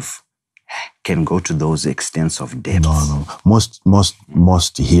have can go to those extents of depth. No.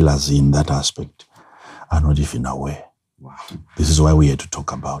 Most healers in that aspect are not even aware. Wow. This is why we had to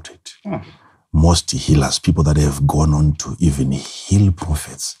talk about it. Most healers, people that have gone on to even heal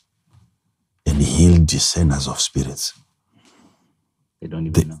prophets and heal discerners of spirits, They don't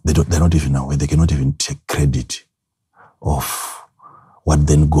even know. They're not even aware. They cannot even take credit of what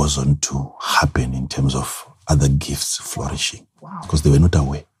then goes on to happen in terms of other gifts flourishing. Wow. Because they were not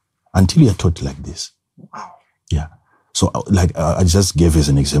aware until you're taught like this. Wow. Yeah. So I just gave as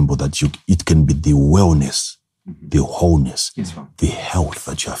an example that it can be the wellness, the wholeness, the health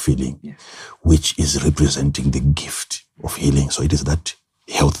that you are feeling, which is representing the gift of healing. So it is that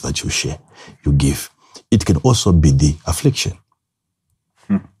health that you share, you give. It can also be the affliction.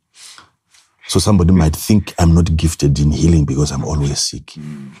 So somebody might think I'm not gifted in healing because I'm always sick.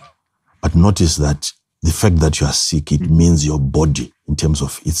 But notice that the fact that you are sick, it means your body, in terms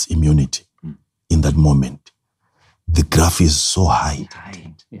of its immunity, in that moment, the graph is so high,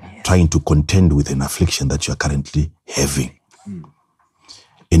 trying to contend with an affliction that you are currently having.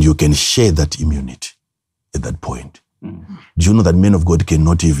 And you can share that immunity at that point. Do you know that men of God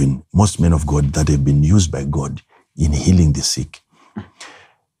cannot even, most men of God that have been used by God in healing the sick,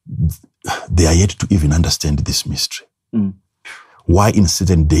 they are yet to even understand this mystery. Why in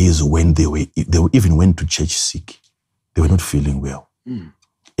certain days when they even went to church sick, they were not feeling well.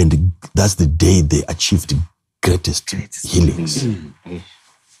 And that's the day they achieved the greatest healings.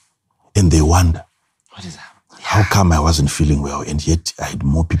 And they wonder, What is that? how come I wasn't feeling well and yet I had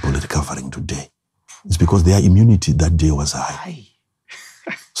more people recovering today? It's because their immunity that day was high.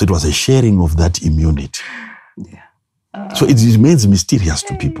 So it was a sharing of that immunity. So it remains mysterious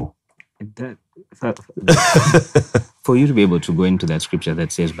to people. For you to be able to go into that scripture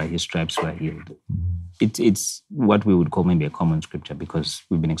that says by his stripes we are healed, it's what we would call maybe a common scripture because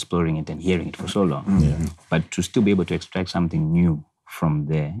we've been exploring it and hearing it for so long. But to still be able to extract something new from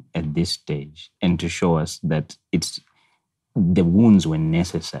there at this stage and to show us that it's the wounds were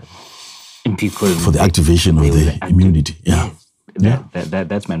necessary because For the activation of the immunity.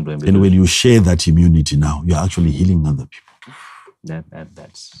 That's mind blowing. And when you share that immunity now, you're actually healing other people.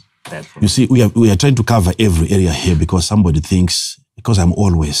 That's You see, we are trying to cover every area here because somebody thinks, because I'm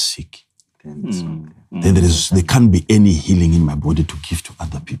always sick, then there can't be any healing in my body to give to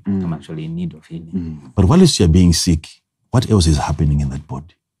other people. I'm actually in need of healing. But while you're being sick, what else is happening in that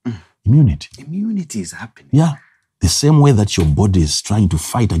body? Immunity. Immunity is happening. Yeah. The same way that your body is trying to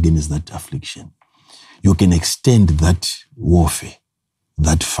fight against that affliction, you can extend that warfare,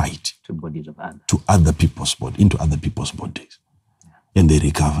 that fight To bodies of others. to other people's body, into other people's bodies. And they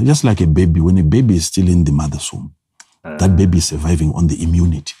recover. Just like a baby, when a baby is still in the mother's womb, that baby is surviving on the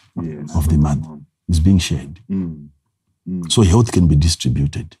immunity of the mother. It's being shared. So health can be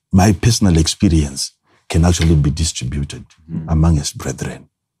distributed. My personal experience can actually be distributed among us brethren.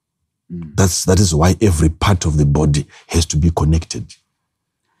 That is why every part of the body has to be connected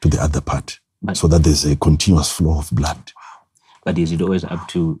to the other part, so that there's a continuous flow of blood. But is it always up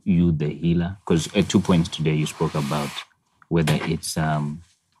to you, the healer? Because at 2 points today you spoke about whether it's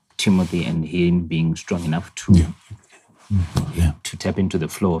Timothy and him being strong enough to tap into the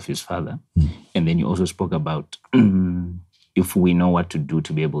flow of his father. And then you also spoke about if we know what to do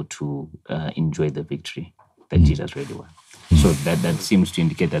to be able to enjoy the victory that Jesus really won. So that seems to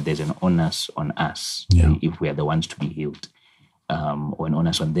indicate that there's an onus on us if we are the ones to be healed, or an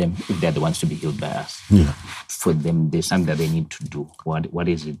onus on them if they're the ones to be healed by us. For them, there's something that they need to do. What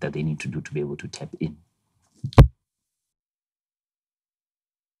is it that they need to do to be able to tap in?